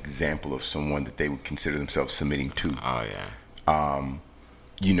had an example of someone that they would consider themselves submitting to. Oh yeah.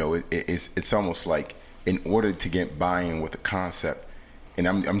 You know, it's almost like in order to get buy-in with the concept, and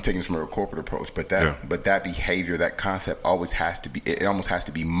I'm taking this from a corporate approach, but that behavior, that concept always has to be, it almost has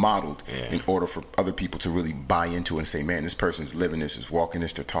to be modeled in order for other people to really buy into it and say, man, this person's living this, is walking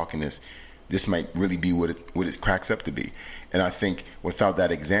this, they're talking this. This might really be what it cracks up to be. And I think without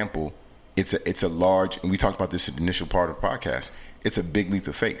that example, it's a large, and we talked about this in the initial part of the podcast, it's a big leap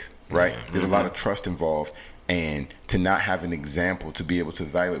of faith, right? There's a lot of trust involved, and to not have an example to be able to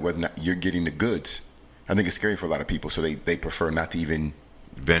evaluate whether or not you're getting the goods, I think it's scary for a lot of people, so they prefer not to even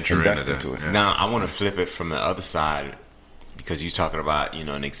Venture invest into into it. Yeah. Now I want to flip it from the other side, because you're talking about, you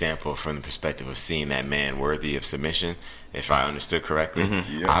know, an example from the perspective of seeing that man worthy of submission. If I understood correctly,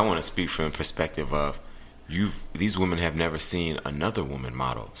 Yeah. I want to speak from the perspective of these women have never seen another woman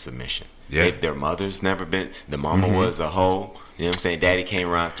model submission. Yeah. Their mother's never been. The mama was a hoe. You know what I'm saying? Daddy came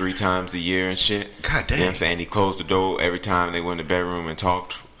around 3 times a year and shit. God You know what I'm dang. saying? He closed the door every time they went in the bedroom and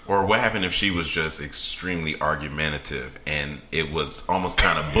talked. Or what happened if she was just extremely argumentative and it was almost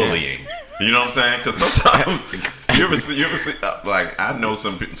kind of bullying? You know what I'm saying? Because sometimes you ever see like, I know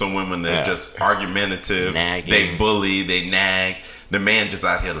some women that are just argumentative. Nagging. They bully, they nag. The man just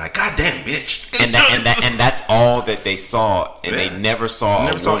out here like, God damn, bitch. And that's all that they saw, and Yeah. they never saw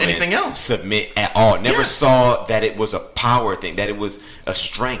Never a saw woman anything else. submit at all. Never Yeah. saw that it was a power thing, that it was a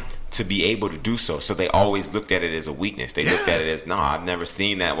strength to be able to do so. So they always looked at it as a weakness. They looked Yeah. at it as, no, I've never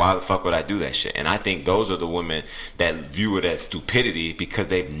seen that. Why the fuck would I do that shit? And I think those are the women that view it as stupidity because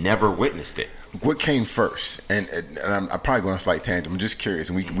they've never witnessed it. What came first? And I'm probably going on a slight tangent. I'm just curious,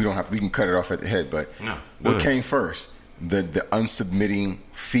 and we can cut it off at the head. But No, go what ahead. came first? The unsubmitting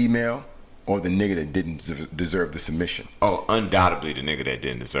female, or the nigga that didn't deserve the submission? Oh, undoubtedly the nigga that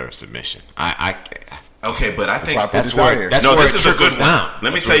didn't deserve submission. Okay, but I think why I put That's this where- out here. that's no, where this it is a trickles good one. down. Let me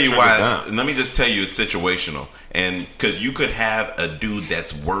That's tell where it you trickles why. down. Let me just tell you it's situational, and because you could have a dude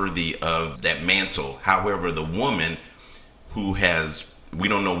that's worthy of that mantle. However, the woman who has, we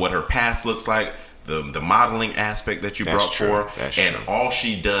don't know what her past looks like, the modeling aspect that you That's brought true. for, That's and true. all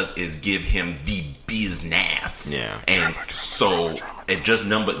she does is give him the business. Yeah. And so it just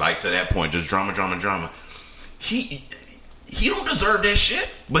numbered like to that point, just drama. He don't deserve that shit,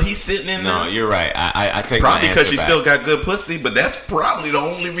 but he's sitting in No, there. you're right. I take Probably my because answer she back. still got good pussy, but that's probably the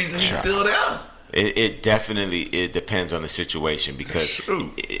only reason he's still there. It definitely depends on the situation, because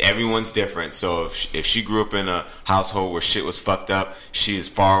True. everyone's different. So if she grew up in a household where shit was fucked up, she is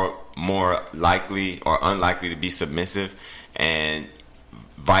far more likely or unlikely to be submissive, and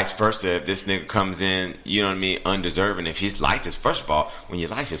vice versa. If this nigga comes in, you know what I mean, undeserving, if his life is, first of all, when your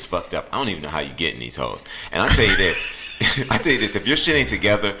life is fucked up, I don't even know how you get in these hoes. And I tell you this. If your shit ain't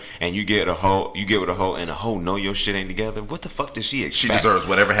together and you get with a hoe, and a hoe know your shit ain't together, what the fuck does she expect? She deserves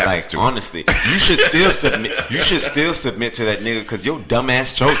whatever happens to her. Honestly, you should still submit. You should still submit to that nigga because your dumb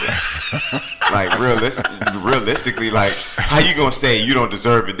ass chose it. Like realistically, like how you gonna say you don't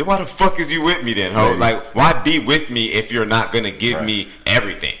deserve it? Then why the fuck is you with me then, ho? Like why be with me if you're not gonna give me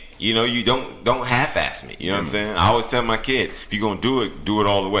everything? You know, you don't half-ass me. You know what I'm saying? I always tell my kids, if you're gonna do it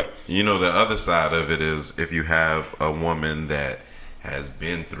all the way. You know, the other side of it is if you have a woman that has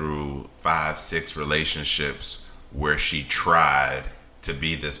been through 5-6 relationships where she tried to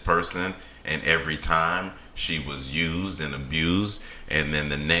be this person, and every time she was used and abused, and then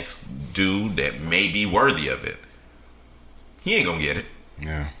the next dude that may be worthy of it, he ain't gonna get it.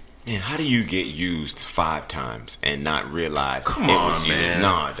 Yeah. Man, how do you get used 5 times and not realize Come it on, was you? man.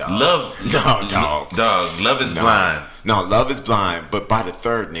 Nah, dog. Love is blind. No, love is blind, but by the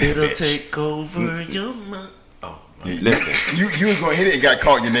third nigga, It'll bitch. take over your mind. Oh, Listen. You was gonna hit it and got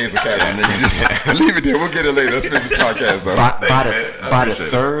caught in your nasal cavity. Nigga. Just leave it there. We'll get it later. Let's finish this podcast though. By the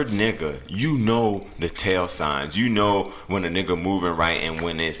third nigga, you know the tail signs. You know when a nigga moving right and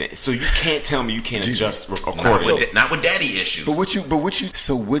when it's so you can't tell me you can't adjust accordingly. Not with daddy issues. But what you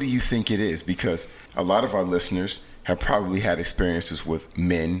so what do you think it is? Because a lot of our listeners have probably had experiences with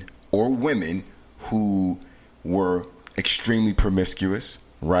men or women who were extremely promiscuous,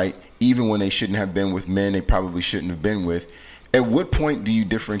 right? Even when they shouldn't have been with men they probably shouldn't have been with. At what point do you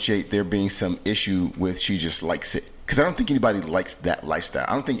differentiate there being some issue with she just likes it? Because I don't think anybody likes that lifestyle.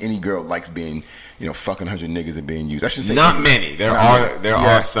 I don't think any girl likes being, fucking 100 niggas and being used. I should say not many. There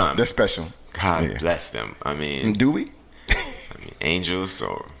are some. They're special. God bless them. I mean, do we? Angels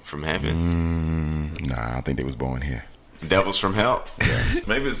or from heaven? Nah, I think they was born here. Devils from hell. Yeah.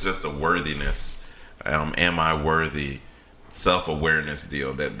 Maybe it's just a worthiness. Am I worthy? Self-awareness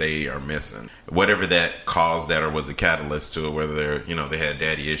deal that they are missing. Whatever that caused that or was the catalyst to it, whether they're they had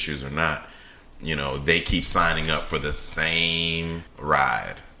daddy issues or not, they keep signing up for the same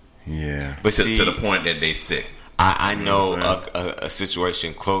ride. Yeah. But to the point that they sick. I know a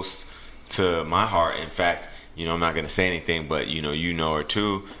situation close to my heart. In fact, I'm not going to say anything, but you know her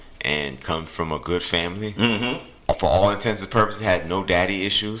too, and comes from a good family. Mm-hmm. For all intents and purposes, had no daddy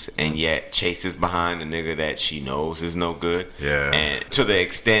issues, and yet chases behind a nigga that she knows is no good. Yeah. And to the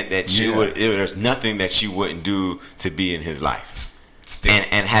extent that there's nothing that she wouldn't do to be in his life.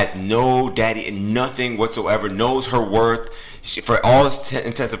 And has no daddy, nothing whatsoever, knows her worth. She, for all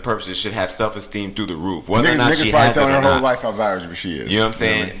intents and purposes, should have self-esteem through the roof. Whether or not she has it or her not. whole life how valuable she is. You know what I'm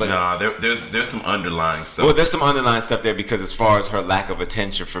saying? Really? But no, there's some underlying stuff. Well, there's some underlying stuff there because as far as her lack of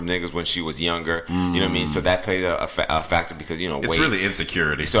attention from niggas when she was younger, you know what I mean? So that plays a factor because, it's really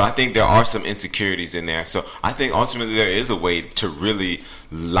insecurity. So I think there are some insecurities in there. So I think ultimately there is a way to really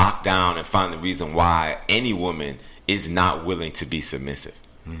lock down and find the reason why any woman is not willing to be submissive.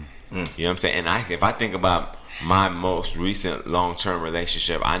 You know what I'm saying? And if I think about my most recent long-term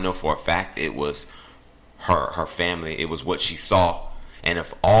relationship, I know for a fact it was her family. It was what she saw. And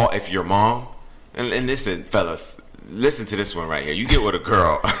if your mom, and listen, fellas, listen to this one right here. You get with a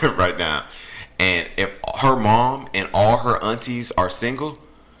girl right now, and if her mom and all her aunties are single,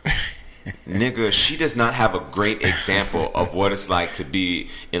 nigga, she does not have a great example of what it's like to be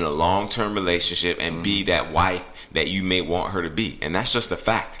in a long-term relationship and be that wife that you may want her to be, and that's just a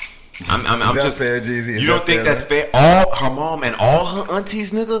fact. I'm just fair, Jeezy? You don't think that's fair? All her mom and all her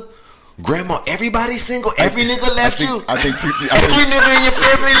aunties, nigga, grandma, everybody's single. Every nigga left you. I think every nigga in your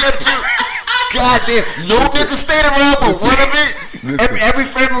family left you. God damn, no nigga stayed around but one of it. Every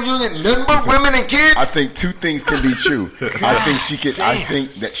family reunion, nothing but women and kids. I think two things can be true. I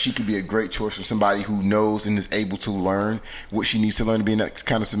think that she could be a great choice for somebody who knows and is able to learn what she needs to learn to be in that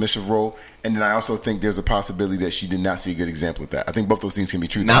kind of submissive role. And then I also think there's a possibility that she did not see a good example of that. I think both those things can be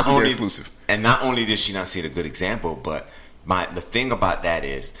true. Not only exclusive. And not only did she not see a good example, but the thing about that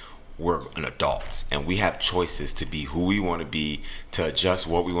is we're adults and we have choices to be who we want to be, to adjust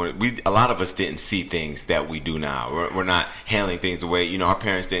what we want to. A lot of us didn't see things that we do now. We're not handling things the way, our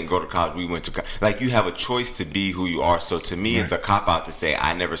parents didn't go to college. We went to college. Like, you have a choice to be who you are. So to me, it's a cop-out to say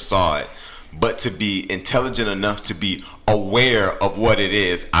I never saw it. But to be intelligent enough to be aware of what it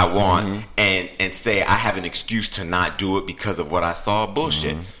is I want and say I have an excuse to not do it because of what I saw,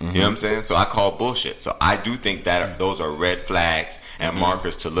 bullshit. You know what I'm saying? So I call bullshit. So I do think that those are red flags and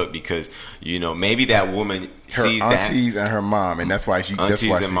markers to look because, maybe that woman sees that. Her aunties and her mom, and that's why she...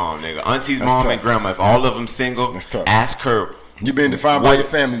 Aunties and mom, nigga. Aunties, mom, and grandma. If all of them single, ask her... You've been defined by your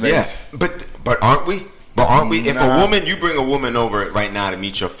family, ladies. Yes, but aren't we? But aren't we? If a woman, you bring a woman over right now to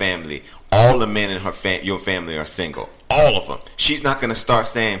meet your family, all the men in your family are single. All of them. She's not going to start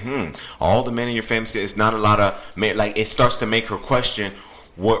saying, all the men in your family, it's not a lot of men. Like, it starts to make her question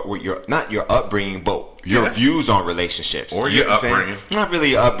what your, not your upbringing, but your views on relationships. Or your upbringing. Not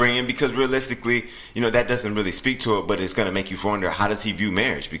really your upbringing, because realistically, that doesn't really speak to it, but it's going to make you wonder, how does he view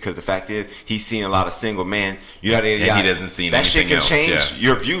marriage? Because the fact is, he's seen a lot of single men. He doesn't see that shit can else. change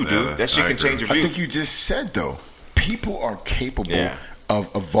your view, dude. That shit can change your view. I think you just said, though, people are capable of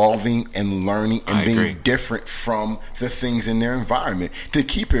evolving and learning and being different from the things in their environment. To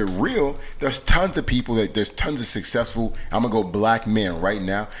keep it real, there's tons of people there's tons of successful, I'm gonna go black men right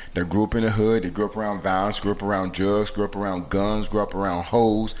now that grew up in the hood, they grew up around violence, grew up around drugs, grew up around guns, grew up around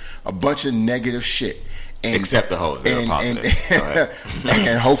hoes, a bunch of negative shit. Except the hoes. They're positive.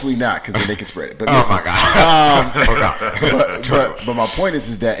 And hopefully not, because then they can spread it. But oh listen, my God. but my point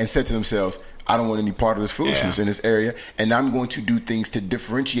is that, and said to themselves, I don't want any part of this foolishness in this area, and I'm going to do things to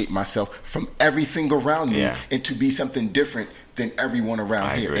differentiate myself from everything around me and to be something different than everyone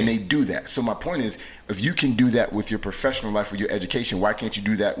around here. Agree. And they do that. So my point is, if you can do that with your professional life or your education, why can't you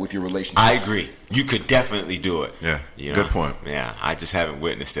do that with your relationship? I agree. You could definitely do it. Yeah, you good point. Yeah, I just haven't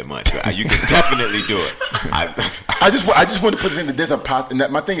witnessed it much. But you can definitely do it. I just want to put it in that there's a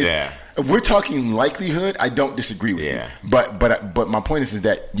my thing is, if we're talking likelihood, I don't disagree with you. But my point is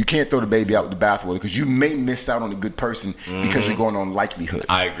that you can't throw the baby out with the bathwater, because you may miss out on a good person because you're going on likelihood.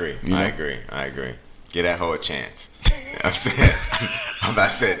 I agree. I agree. Get that hoe a chance. I'm saying, I'm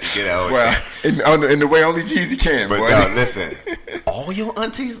not saying to get that hoe a chance. In the way only Jeezy can. But boy. no, listen, all your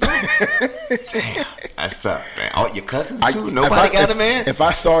aunties though? Damn, that's tough, man. All your cousins too? Nobody got a man? If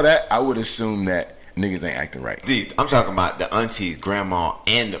I saw that, I would assume that niggas ain't acting right. Dude, I'm talking about the aunties, grandma,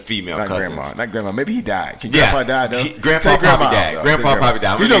 and the female cousins. Not grandma. Maybe he died. Grandpa died though. Grandpa probably died. Grandpa probably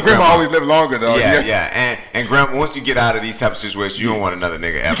died. You know, grandma always lived longer though. Yeah. And grandma, once you get out of these type of situations, you don't want another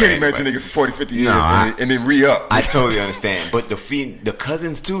nigga ever. You can't imagine a nigga for 40, 50 years and then re-up. I totally understand. But the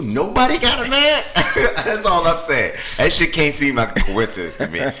cousins too, nobody got a man. That's all I'm saying. That shit can't seem like a coincidence to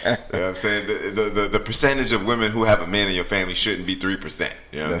me. You know what I'm saying? The percentage of women who have a man in your family shouldn't be 3%.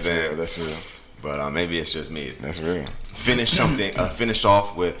 You know what I'm saying? That's real. But maybe it's just me. That's real. Finish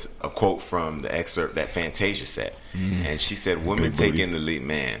off with a quote from the excerpt that Fantasia said. And she said, women taking the lead.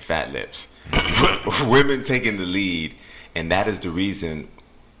 Man, fat lips. Women taking the lead, and that is the reason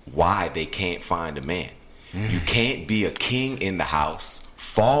why they can't find a man. You can't be a king in the house,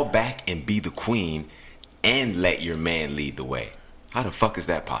 fall back and be the queen, and let your man lead the way. How the fuck is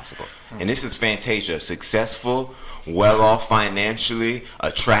that possible? And this is Fantasia, a successful, well-off financially,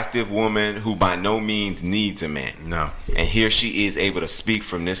 attractive woman who by no means needs a man. No. And here she is able to speak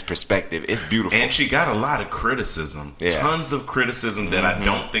from this perspective. It's beautiful. And she got a lot of criticism. Tons of criticism that I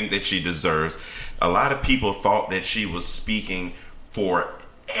don't think that she deserves. A lot of people thought that she was speaking for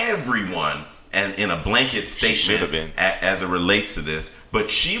everyone and in a blanket statement as it relates to this. But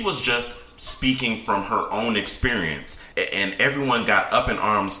she was just speaking from her own experience, and everyone got up in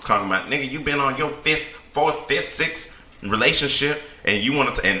arms talking about, nigga, you been on your fourth, fifth, sixth relationship, and you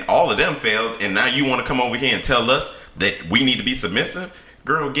want to, and all of them failed, and now you want to come over here and tell us that we need to be submissive?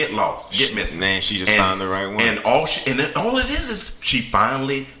 Girl, get lost, get missing. Man, she just found the right one. And all it is she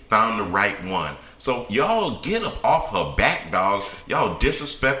finally found the right one. So y'all get up off her back, dogs. Y'all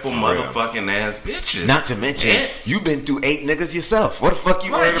disrespectful motherfucking ass bitches. Not to mention, you been through 8 niggas yourself. What the fuck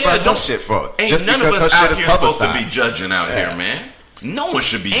you worried about her shit for? Ain't just none because of us her out shit here is supposed publicized. to be judging out here, man. No one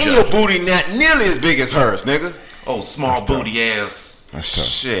should be judging. Your booty not nearly as big as hers, nigga. Oh, small booty ass. That's tough.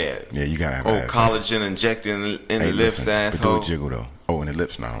 Shit. Yeah, you gotta have collagen injecting in the lips, asshole. But do a jiggle though. Oh, in the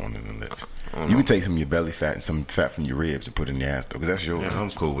lips? No, I don't want it in the lips. You can take some of your belly fat and some fat from your ribs and put it in your ass though, because that's yours. Yeah, I'm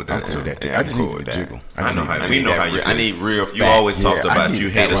cool with that. I'm cool with that too. Yeah, I just need the jiggle. I know how you. I need real fat. You always talked about you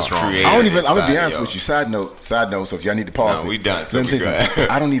hate a strong. I'm gonna be honest with you. Side note. So if y'all need to pause, we done. So let me tell you something.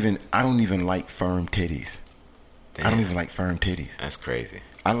 I don't even like firm titties. Damn. I don't even like firm titties. That's crazy.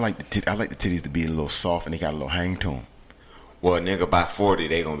 I like the titties to be a little soft and they got a little hang to them. Well, nigga, by 40,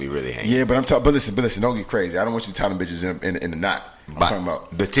 they gonna be really hanging. Yeah, but I'm talking. But listen, don't get crazy. I don't want you telling bitches in the knot. I'm talking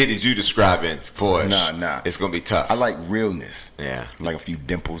about the titties you describing for us. Nah. It's gonna be tough. I like realness. Yeah, like a few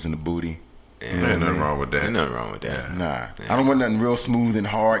dimples in the booty. Yeah, there's nothing wrong with that. There's nothing wrong with that. Nah, yeah. I don't want nothing real smooth and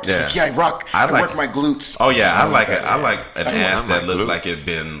hard. Just I work my glutes. Oh yeah, I like it. I like an ass that looked like it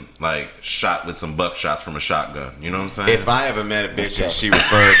been like shot with some buckshots from a shotgun. You know what I'm saying? If I ever met a bitch and she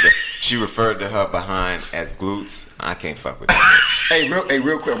referred to her behind as glutes, I can't fuck with that bitch. Hey,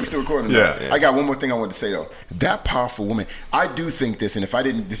 real quick, we still recording? Yeah. I got one more thing I want to say though. That powerful woman, I do think this, and if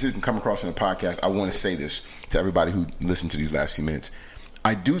this didn't come across in the podcast, I want to say this to everybody who listened to these last few minutes.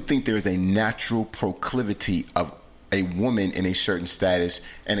 I do think there is a natural proclivity of a woman in a certain status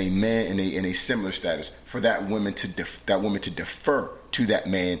and a man in a similar status for that woman to defer to that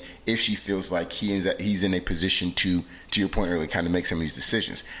man if she feels like he's in a position to your point earlier, kind of make some of these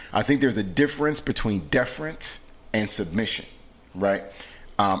decisions. I think there's a difference between deference and submission, right?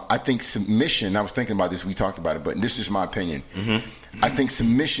 I think submission, I was thinking about this, we talked about it, but this is my opinion. I think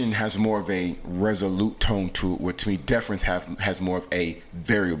submission has more of a resolute tone to it, where to me deference has more of a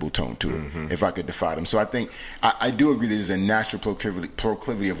variable tone to it, if I could define them. So I think, I do agree that there's a natural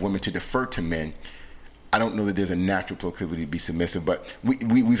proclivity of women to defer to men. I don't know that there's a natural proclivity to be submissive, but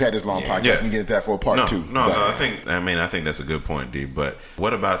we've had this long podcast. We get into that for a part two. No, I think that's a good point, D. But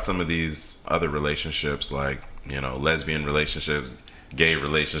what about some of these other relationships, like lesbian relationships? gay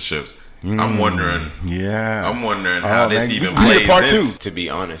relationships. I'm wondering how this man, even we need a plays part in. two. To be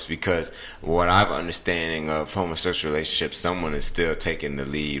honest, because what I've understanding of homosexual relationships, someone is still taking the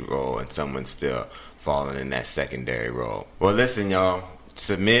lead role and someone's still falling in that secondary role. Well, listen, y'all,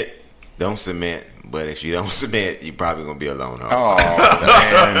 submit. Don't submit, but if you don't submit, you're probably gonna be alone. Oh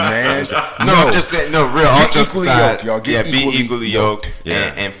man. No, I'm just saying. No, real. All jokes equally aside, yoked, y'all. Get be equally yoked,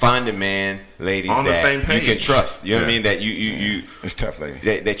 Yeah. and find a man, ladies, On the that same you page. can trust. You know what I Yeah. mean? That you It's tough,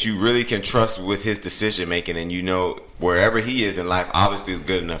 lady. that you really can trust with his decision making, and you know wherever he is in life, obviously is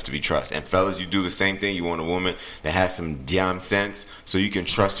good enough to be trusted. And fellas, you do the same thing. You want a woman that has some damn sense, so you can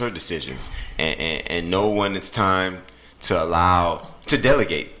trust her decisions and know when it's time to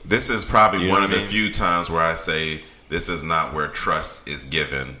delegate. This is probably You know one what of I the mean? few times where I say this is not where trust is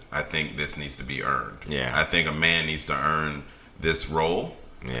given. I think this needs to be earned. Yeah. I think a man needs to earn this role.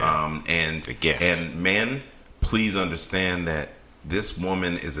 Yeah. And The gift. And men, please understand that this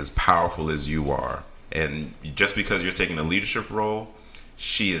woman is as powerful as you are. And just because you're taking a leadership role,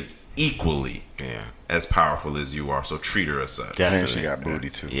 she is equally as powerful as you are. So treat her as such. Definitely. And she got booty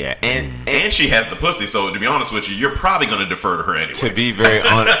too. Yeah, and she has the pussy. So to be honest with you, you're probably going to defer to her anyway. to be very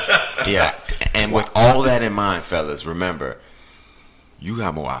honest, yeah. And with all that in mind, fellas, remember, you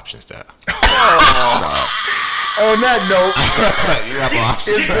got more options there. On that note, You got more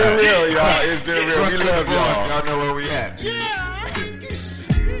options. it's been real, y'all. It's been real. We love y'all. Y'all know where we at.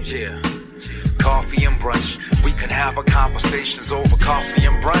 Yeah. Coffee and brunch. We could have our conversations over coffee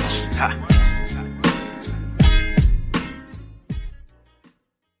and brunch. Ha.